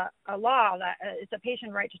have a law that it's a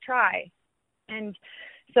patient right to try. And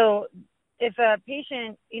so if a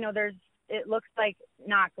patient, it looks like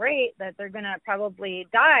not great, that they're going to probably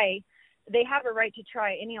die, they have a right to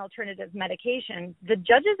try any alternative medication. The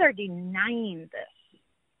judges are denying this.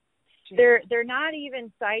 They're not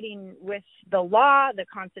even siding with the law, the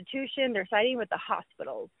Constitution. They're siding with the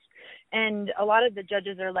hospitals. And a lot of the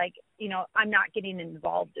judges are like, I'm not getting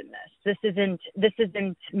involved in this. This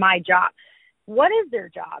isn't my job. What is their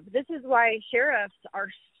job? This is why sheriffs are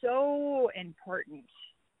so important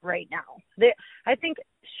right now. I think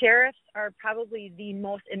sheriffs are probably the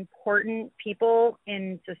most important people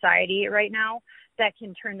in society right now that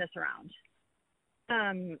can turn this around.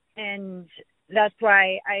 And that's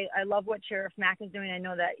why I love what Sheriff Mack is doing. I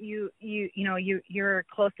know that you're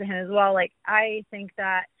close to him as well. Like, I think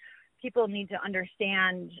that people need to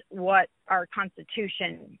understand what our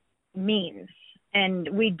Constitution means. And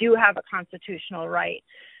we do have a constitutional right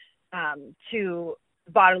to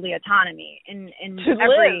bodily autonomy in to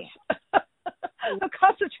every live. A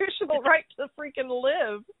constitutional right to freaking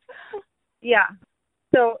live. Yeah.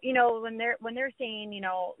 So, when they're saying,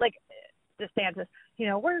 like DeSantis,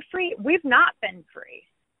 we're free. We've not been free.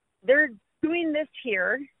 They're doing this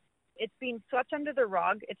here. It's being swept under the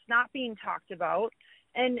rug. It's not being talked about.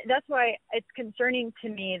 And that's why it's concerning to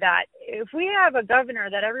me that if we have a governor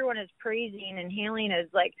that everyone is praising and hailing as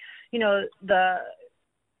like,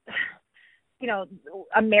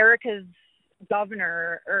 America's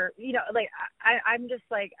governor, or, I'm just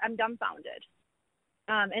like, I'm dumbfounded.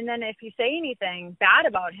 And then if you say anything bad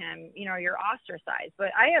about him, you're ostracized. But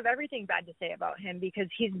I have everything bad to say about him because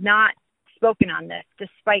he's not spoken on this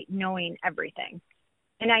despite knowing everything.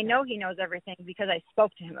 And I know he knows everything because I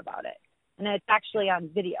spoke to him about it. And it's actually on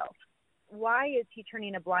video. Why is he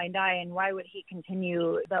turning a blind eye, and why would he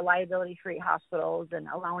continue the liability-free hospitals and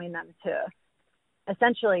allowing them to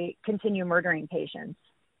essentially continue murdering patients?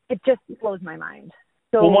 It just blows my mind.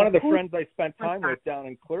 So one of the friends I spent time with down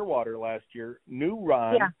in Clearwater last year knew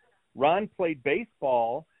Ron. Yeah. Ron played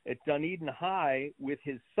baseball at Dunedin High with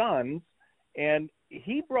his sons, and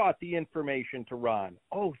he brought the information to Ron.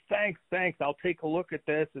 Oh, thanks. I'll take a look at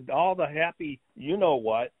this, and all the happy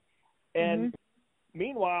you-know-what. And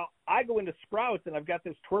meanwhile, I go into Sprouts, and I've got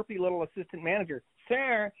this twerpy little assistant manager.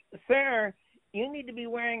 Sir, you need to be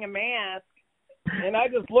wearing a mask. And I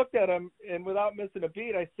just looked at him, and without missing a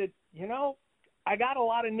beat, I said, I got a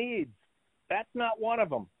lot of needs. That's not one of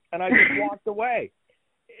them. And I just walked away.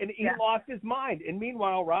 And he lost his mind. And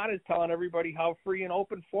meanwhile, Ron is telling everybody how free and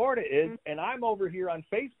open Florida is, and I'm over here on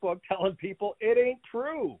Facebook telling people it ain't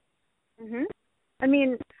true. I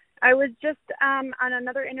mean, I was just on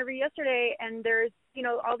another interview yesterday, and there's,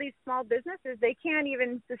 all these small businesses, they can't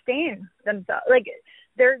even sustain themselves. Like,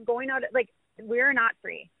 they're going out, like, we're not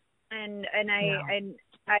free.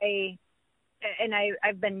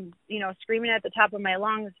 I've been, screaming at the top of my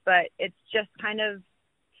lungs, but it's just kind of,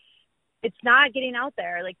 it's not getting out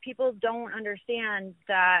there. Like, people don't understand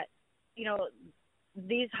that,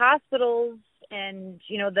 these hospitals and,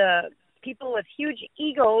 the people with huge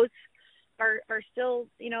egos are still,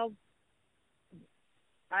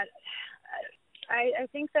 I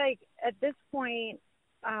think, like, at this point,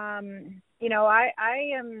 I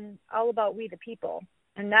am all about we the people,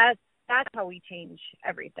 and that's how we change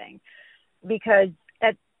everything. Because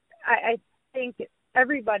I think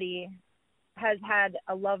everybody has had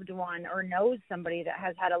a loved one or knows somebody that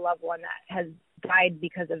has had a loved one that has died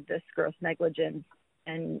because of this gross negligence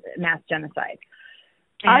and mass genocide.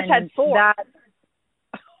 I've had 4.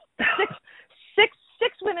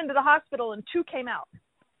 Six went into the hospital and 2 came out.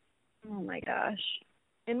 Oh my gosh.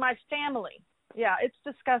 In my family. Yeah, it's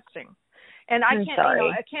disgusting. And I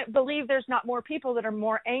can't believe there's not more people that are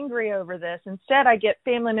more angry over this. Instead, I get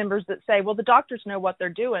family members that say, well, the doctors know what they're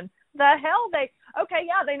doing. The hell they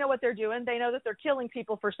know what they're doing. They know that they're killing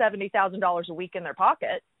people for $70,000 a week in their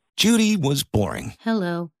pocket. Judy was boring.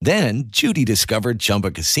 Hello. Then Judy discovered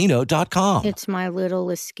ChumbaCasino.com. It's my little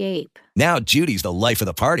escape. Now Judy's the life of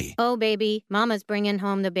the party. Oh, baby, mama's bringing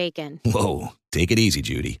home the bacon. Whoa, take it easy,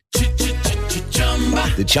 Judy.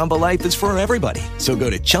 The Chumba life is for everybody. So go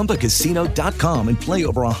to ChumbaCasino.com and play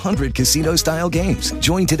over 100 casino-style games.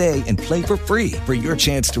 Join today and play for free for your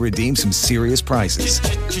chance to redeem some serious prizes.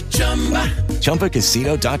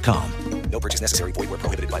 ChumbaCasino.com. No purchase necessary. Void where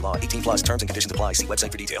prohibited by law. 18 plus terms and conditions apply. See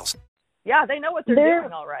website for details. Yeah, they know what they're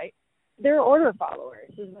doing, all right. They're order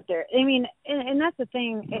followers is what they're, and that's the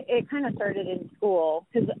thing. It kind of started in school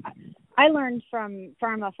because I learned from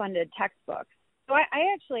pharma-funded textbooks. So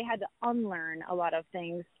I actually had to unlearn a lot of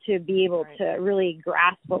things to be able to really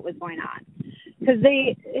grasp what was going on. Because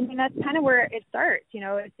that's kind of where it starts.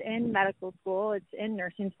 It's in medical school, it's in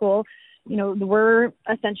nursing school. We're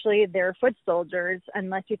essentially their foot soldiers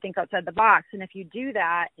unless you think outside the box. And if you do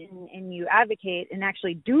that and you advocate and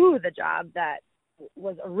actually do the job that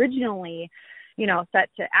was originally, set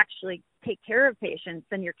to actually take care of patients,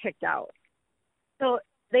 then you're kicked out. So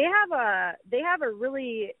they have a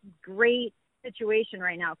really great situation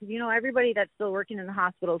right now because everybody that's still working in the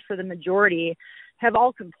hospitals, for the majority, have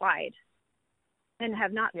all complied and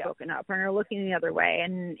have not spoken up and are looking the other way.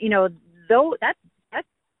 And though that's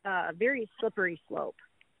a very slippery slope.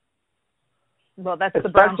 Well, that's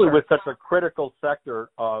especially with such a critical sector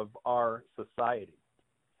of our society.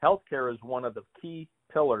 Healthcare is one of the key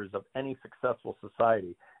pillars of any successful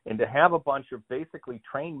society, and to have a bunch of basically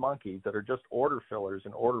trained monkeys that are just order fillers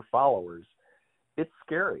and order followers, it's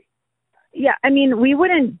scary. Yeah, we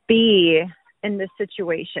wouldn't be in this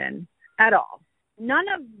situation at all. None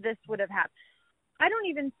of this would have happened. I don't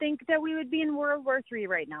even think that we would be in World War III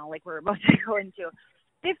right now, like we're about to go into,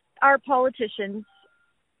 if our politicians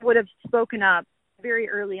would have spoken up very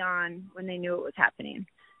early on when they knew it was happening.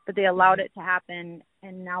 But they allowed it to happen,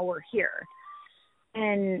 and now we're here.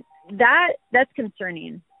 And that's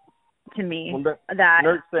concerning to me. Well, that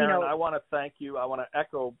Nurse Erin, I want to thank you. I want to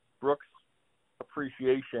echo Brooke's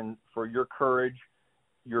appreciation for your courage,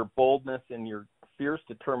 your boldness, and your fierce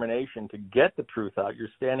determination to get the truth out. You're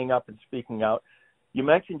standing up and speaking out. You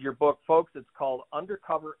mentioned your book, folks. It's called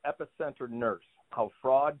Undercover, Epicenter Nurse: How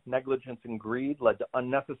Fraud, Negligence, and Greed Led to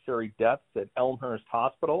Unnecessary Deaths at Elmhurst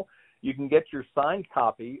Hospital. You can get your signed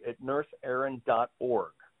copy at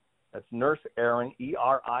nurseerin.org. That's nurseerin,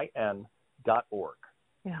 ERIN.org.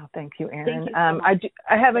 Yeah, thank you, Erin. Thank you so much.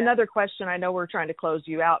 I have another question. I know we're trying to close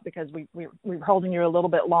you out because we're holding you a little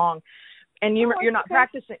bit long. And you're not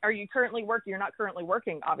practicing. Are you currently working? You're not currently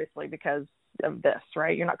working, obviously, because of this,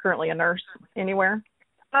 right? You're not currently a nurse anywhere?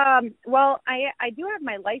 Well, I do have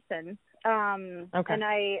my license. Okay. And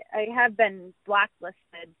I have been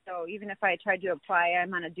blacklisted. So even if I tried to apply,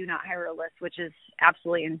 I'm on a do not hire list, which is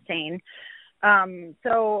absolutely insane.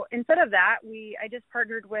 So instead of that, I just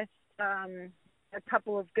partnered with a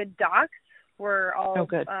couple of good docs. We're all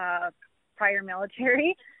prior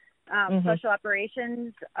military. Special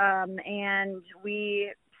operations, and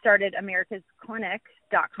we started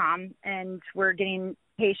americasclinic.com, and we're getting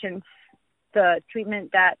patients the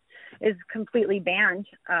treatment that is completely banned,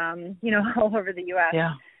 all over the U.S.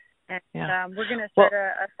 Yeah. And we're going to start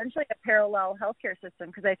essentially a parallel healthcare system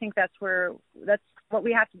because I think that's what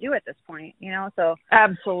we have to do at this point, So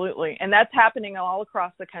absolutely, and that's happening all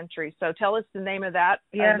across the country. So tell us the name of that.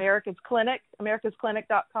 America's Clinic,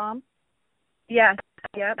 americasclinic.com. Yes.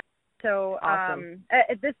 Yep. So awesome.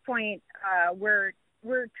 At this point, we're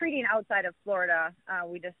treating outside of Florida.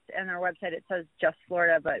 We just on our website it says just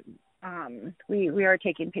Florida, but we are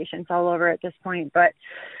taking patients all over at this point. But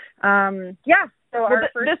So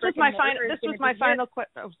this was my final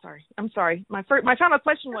question. Oh, sorry. I'm sorry. My final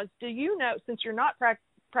question was: do you know, since you're not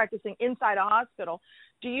practicing inside a hospital,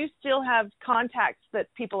 do you still have contacts that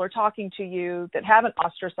people are talking to you that haven't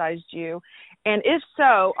ostracized you? And if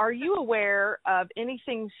so, are you aware of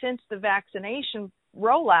anything since the vaccination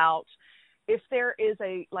rollout, if there is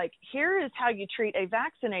here is how you treat a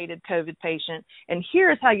vaccinated COVID patient, and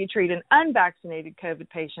here is how you treat an unvaccinated COVID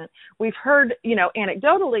patient? We've heard,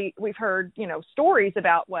 anecdotally, we've heard, stories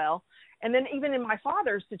about, and then even in my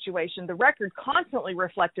father's situation, the record constantly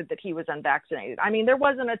reflected that he was unvaccinated. I mean, there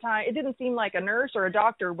wasn't a time, it didn't seem like a nurse or a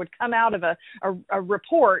doctor would come out of a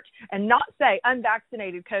report and not say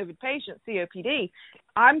unvaccinated COVID patient, COPD.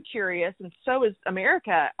 I'm curious, and so is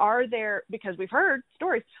America, because we've heard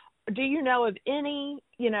stories, do you know of any,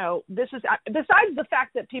 this is, besides the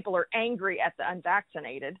fact that people are angry at the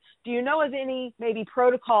unvaccinated, do you know of any maybe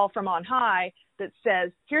protocol from on high that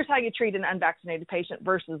says, here's how you treat an unvaccinated patient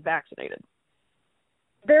versus vaccinated?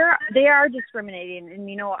 They are discriminating. And,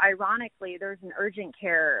 ironically, there's an urgent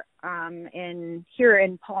care here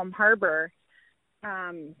in Palm Harbor,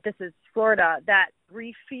 this is Florida, that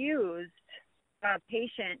refused a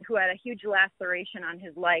patient who had a huge laceration on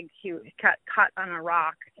his leg. He got caught on a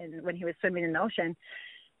rock when he was swimming in the ocean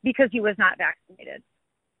because he was not vaccinated.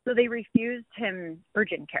 So they refused him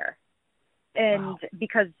urgent care, and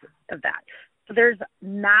because of that. So there's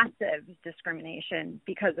massive discrimination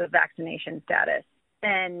because of vaccination status.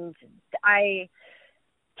 And I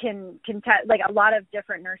can contest, a lot of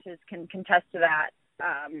different nurses can contest to that.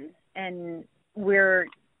 And we're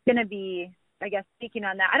going to be, I guess, speaking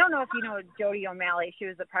on that. I don't know if you know Jody O'Malley. She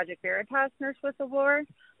was the Project Veritas nurse whistleblower.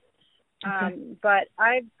 But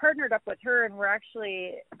I've partnered up with her, and we're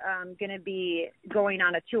actually going to be going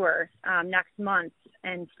on a tour next month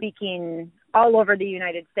and speaking all over the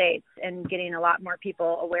United States and getting a lot more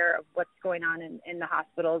people aware of what's going on in the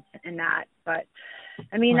hospitals and that. But,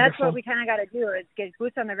 I mean, Wonderful. That's what we kind of got to do is get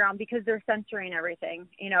boots on the ground because they're censoring everything,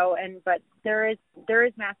 but there is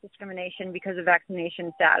mass discrimination because of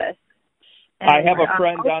vaccination status. And, I have a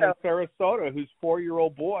friend down in Sarasota whose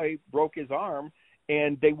 4-year-old boy broke his arm,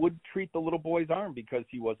 and they would treat the little boy's arm because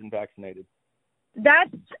he wasn't vaccinated.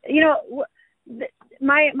 That's,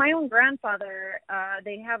 my own grandfather,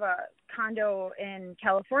 they have a condo in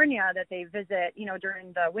California that they visit,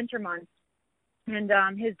 during the winter months. And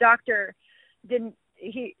his doctor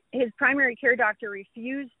his primary care doctor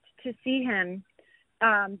refused to see him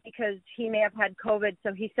because he may have had COVID.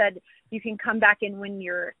 So he said, you can come back in when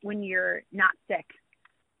you're not sick.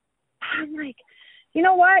 I'm like, you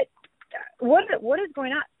know what? What is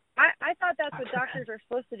going on? I thought that's what doctors are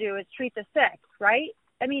supposed to do, is treat the sick, right?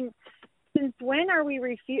 I mean, since when are we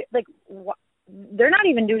they're not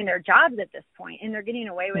even doing their jobs at this point, and they're getting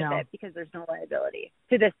away with it because there's no liability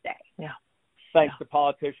to this day. Yeah. Thanks to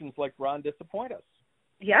politicians like Ron Disappointus.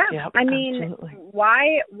 Yeah. Yep, I mean, absolutely.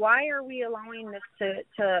 why are we allowing this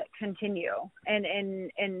to continue?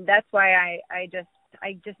 And that's why I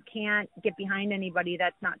just can't get behind anybody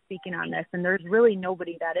that's not speaking on this. And there's really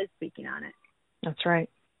nobody that is speaking on it. That's right.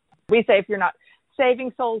 We say if you're not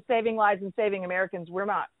saving souls, saving lives, and saving Americans, we're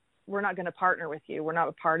not going to partner with you. We're not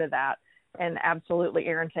a part of that. And absolutely,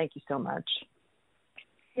 Erin, thank you so much.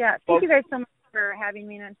 Yeah, thank you guys so much for having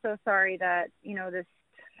me. And I'm so sorry that, this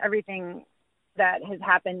everything that has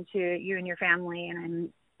happened to you and your family.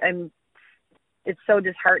 And it's so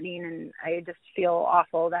disheartening, and I just feel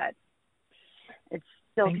awful that it's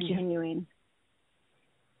still continuing.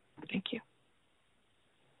 Thank you.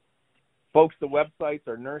 Folks, the websites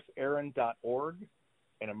are nurseerin.org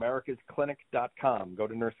and americasclinic.com. Go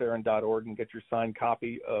to nurseerin.org and get your signed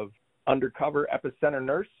copy of Undercover Epicenter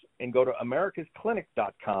Nurse, and go to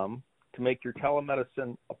americasclinic.com to make your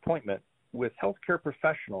telemedicine appointment with healthcare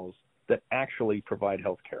professionals that actually provide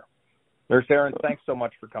healthcare. Nurse Erin, thanks so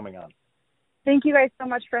much for coming on. Thank you guys so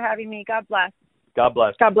much for having me. God bless. God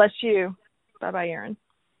bless. God bless you. Bye-bye, Erin.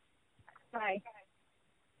 Bye.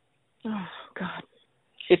 Oh, God.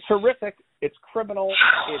 It's horrific. It's criminal.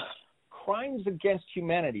 It's crimes against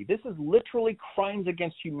humanity. This is literally crimes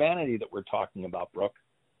against humanity that we're talking about, Brooke.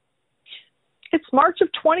 It's March of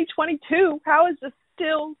 2022. How is this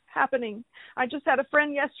still happening? I just had a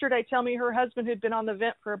friend yesterday tell me her husband had been on the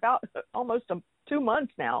vent for about almost 2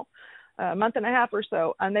 months now, a month and a half or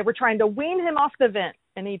so, and they were trying to wean him off the vent,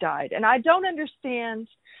 and he died. And I don't understand.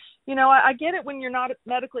 I get it when you're not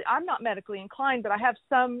I'm not medically inclined, but I have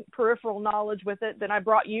some peripheral knowledge with it that I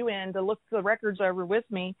brought you in to look the records over with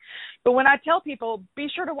me. But when I tell people, be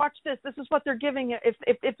sure to watch this, this is what they're giving.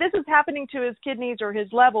 If this is happening to his kidneys or his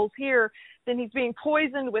levels here, then he's being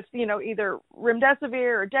poisoned with, either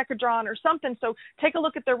remdesivir or Decadron or something. So take a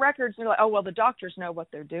look at their records and they're like, oh, well, the doctors know what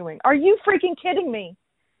they're doing. Are you freaking kidding me?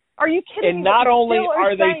 Are you kidding me? And not only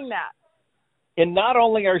are they saying that? And not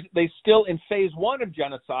only are they still in phase 1 of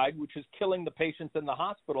genocide, which is killing the patients in the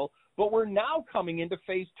hospital, but we're now coming into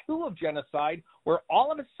phase 2 of genocide, where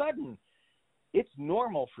all of a sudden it's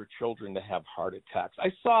normal for children to have heart attacks. I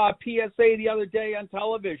saw a PSA the other day on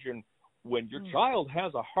television. When your child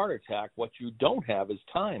has a heart attack, what you don't have is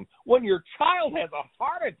time. When your child has a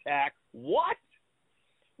heart attack, what?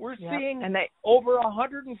 We're seeing over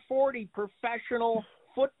 140 professional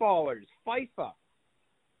footballers, FIFA,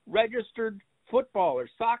 registered footballers,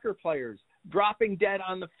 soccer players, dropping dead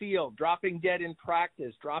on the field, dropping dead in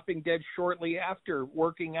practice, dropping dead shortly after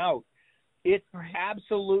working out. It's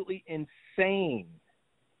absolutely insane.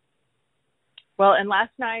 Well, and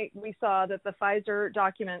last night we saw that the Pfizer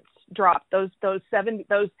documents dropped. Those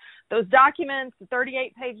documents, the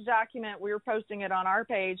 38-page document, we were posting it on our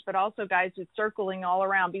page, but also, guys, it's circling all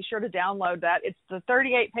around. Be sure to download that. It's the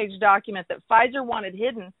 38-page document that Pfizer wanted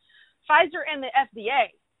hidden. Pfizer and the FDA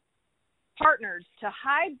partnered to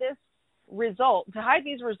hide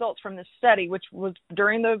these results from this study, which was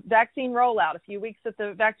during the vaccine rollout, a few weeks at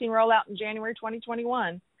the vaccine rollout in January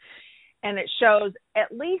 2021. And it shows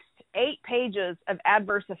at least 8 pages of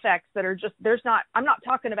adverse effects that are just, I'm not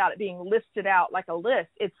talking about it being listed out like a list.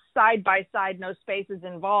 It's side by side, no spaces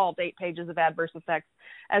involved, 8 pages of adverse effects,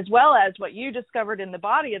 as well as what you discovered in the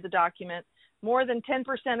body of the document. More than 10%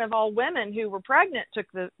 of all women who were pregnant took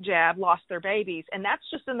the jab, lost their babies. And that's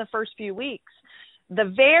just in the first few weeks. The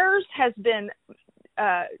VAERS has been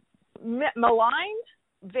maligned.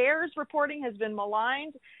 VAERS reporting has been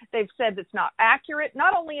maligned. They've said it's not accurate.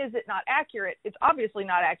 Not only is it not accurate, it's obviously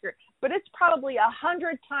not accurate, but it's probably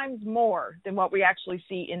 100 times more than what we actually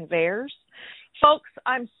see in VAERS. Folks,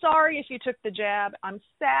 I'm sorry if you took the jab. I'm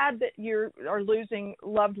sad that you are losing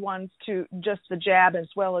loved ones to just the jab as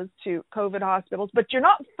well as to COVID hospitals, but you're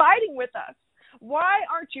not fighting with us. Why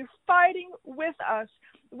aren't you fighting with us?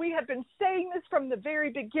 We have been saying this from the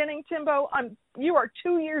very beginning, Timbo. You are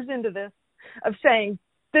 2 years into this of saying,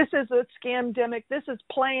 this is a scamdemic. This is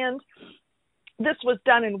planned. This was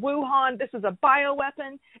done in Wuhan. This is a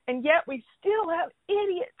bioweapon. And yet we still have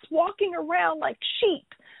idiots walking around like sheep,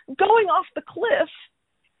 going off the cliff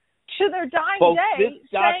to their dying day,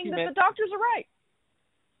 saying that the doctors are right.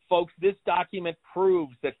 Folks, this document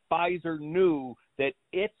proves that Pfizer knew that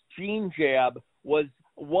its gene jab was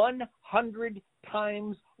 100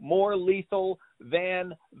 times more lethal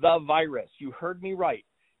than the virus. You heard me right.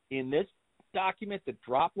 In this document that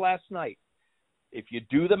dropped last night, if you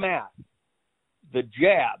do the math, the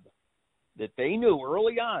jab that they knew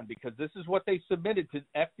early on, because this is what they submitted to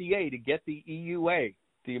FDA to get the EUA,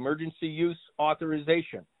 the emergency use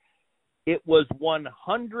authorization, it was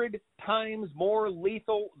 100 times more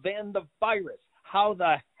lethal than the virus. How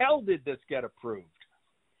the hell did this get approved?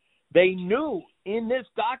 They knew in this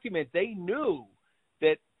document, they knew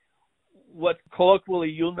that what colloquially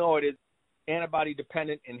you'll know it is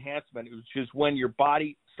antibody-dependent enhancement, which is when your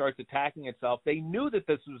body starts attacking itself. They knew that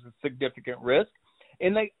this was a significant risk,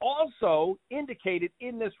 and they also indicated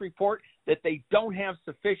in this report that they don't have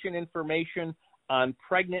sufficient information on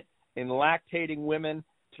pregnant and lactating women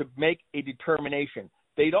to make a determination.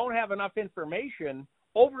 They don't have enough information.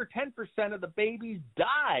 Over 10% of the babies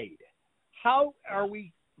died. How are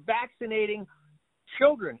we vaccinating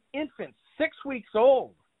children, infants, 6 weeks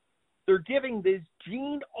old? They're giving these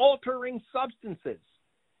gene-altering substances.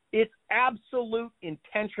 It's absolute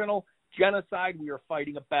intentional genocide. We are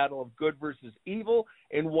fighting a battle of good versus evil.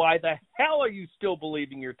 And why the hell are you still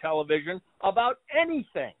believing your television about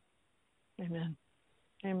anything? Amen.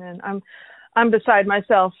 Amen. I'm beside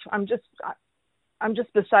myself. I'm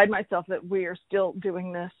just beside myself that we are still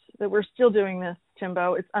doing this. That we're still doing this,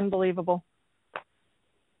 Timbo. It's unbelievable.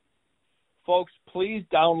 Folks, please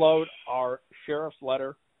download our sheriff's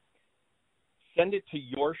letter. Send it to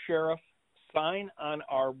your sheriff. Sign on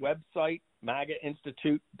our website,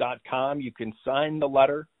 MAGAInstitute.com. You can sign the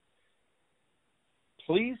letter.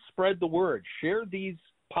 Please spread the word. Share these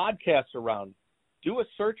podcasts around. Do a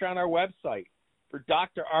search on our website for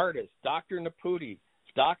Dr. Artis, Dr. Naputi,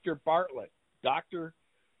 Dr. Bartlett, Dr.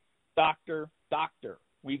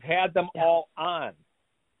 We've had them all on.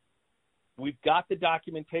 We've got the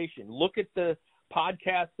documentation. Look at the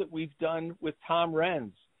podcasts that we've done with Tom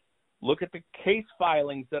Renz. Look at the case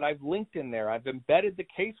filings that I've linked in there. I've embedded the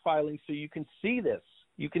case filings so you can see this.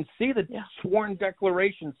 You can see the sworn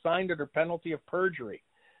declaration signed under penalty of perjury.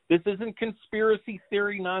 This isn't conspiracy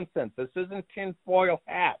theory nonsense. This isn't tinfoil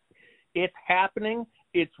hat. It's happening.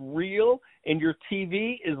 It's real. And your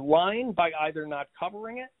TV is lying by either not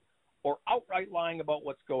covering it or outright lying about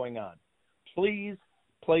what's going on. Please,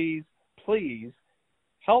 please, please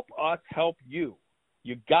help us help you.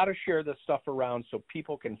 You got to share this stuff around so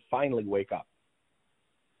people can finally wake up.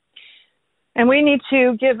 And we need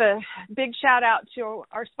to give a big shout out to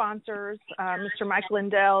our sponsors, Mr. Mike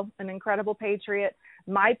Lindell, an incredible patriot,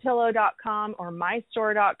 MyPillow.com or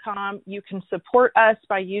MyStore.com. You can support us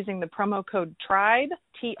by using the promo code TRIBE,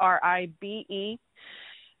 TRIBE.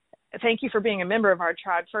 Thank you for being a member of our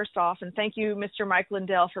tribe, first off, and thank you, Mr. Mike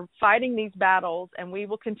Lindell, for fighting these battles, and we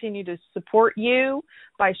will continue to support you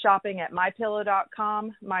by shopping at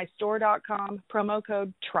MyPillow.com, MyStore.com, promo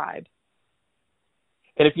code TRIBE.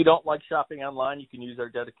 And if you don't like shopping online, you can use our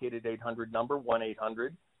dedicated 800 number,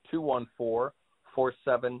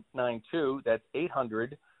 1-800-214-4792. That's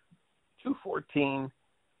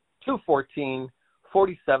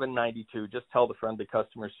 800-214-4792. Just tell the friendly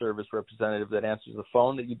customer service representative that answers the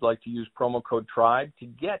phone that you'd like to use promo code TRIBE to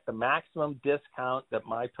get the maximum discount that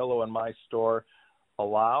MyPillow and MyStore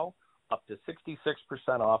allow, up to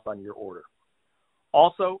 66% off on your order.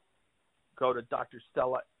 Also, go to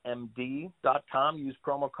drstellamd.com. Use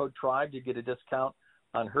promo code TRIBE to get a discount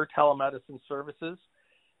on her telemedicine services.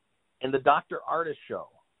 In the Dr. Artist Show,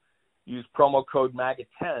 use promo code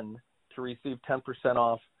MAGA10 to receive 10%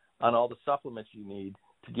 off on all the supplements you need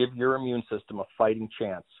to give your immune system a fighting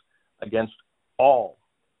chance against all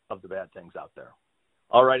of the bad things out there.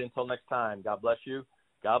 All right, until next time, God bless you.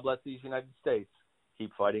 God bless these United States.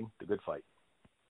 Keep fighting the good fight.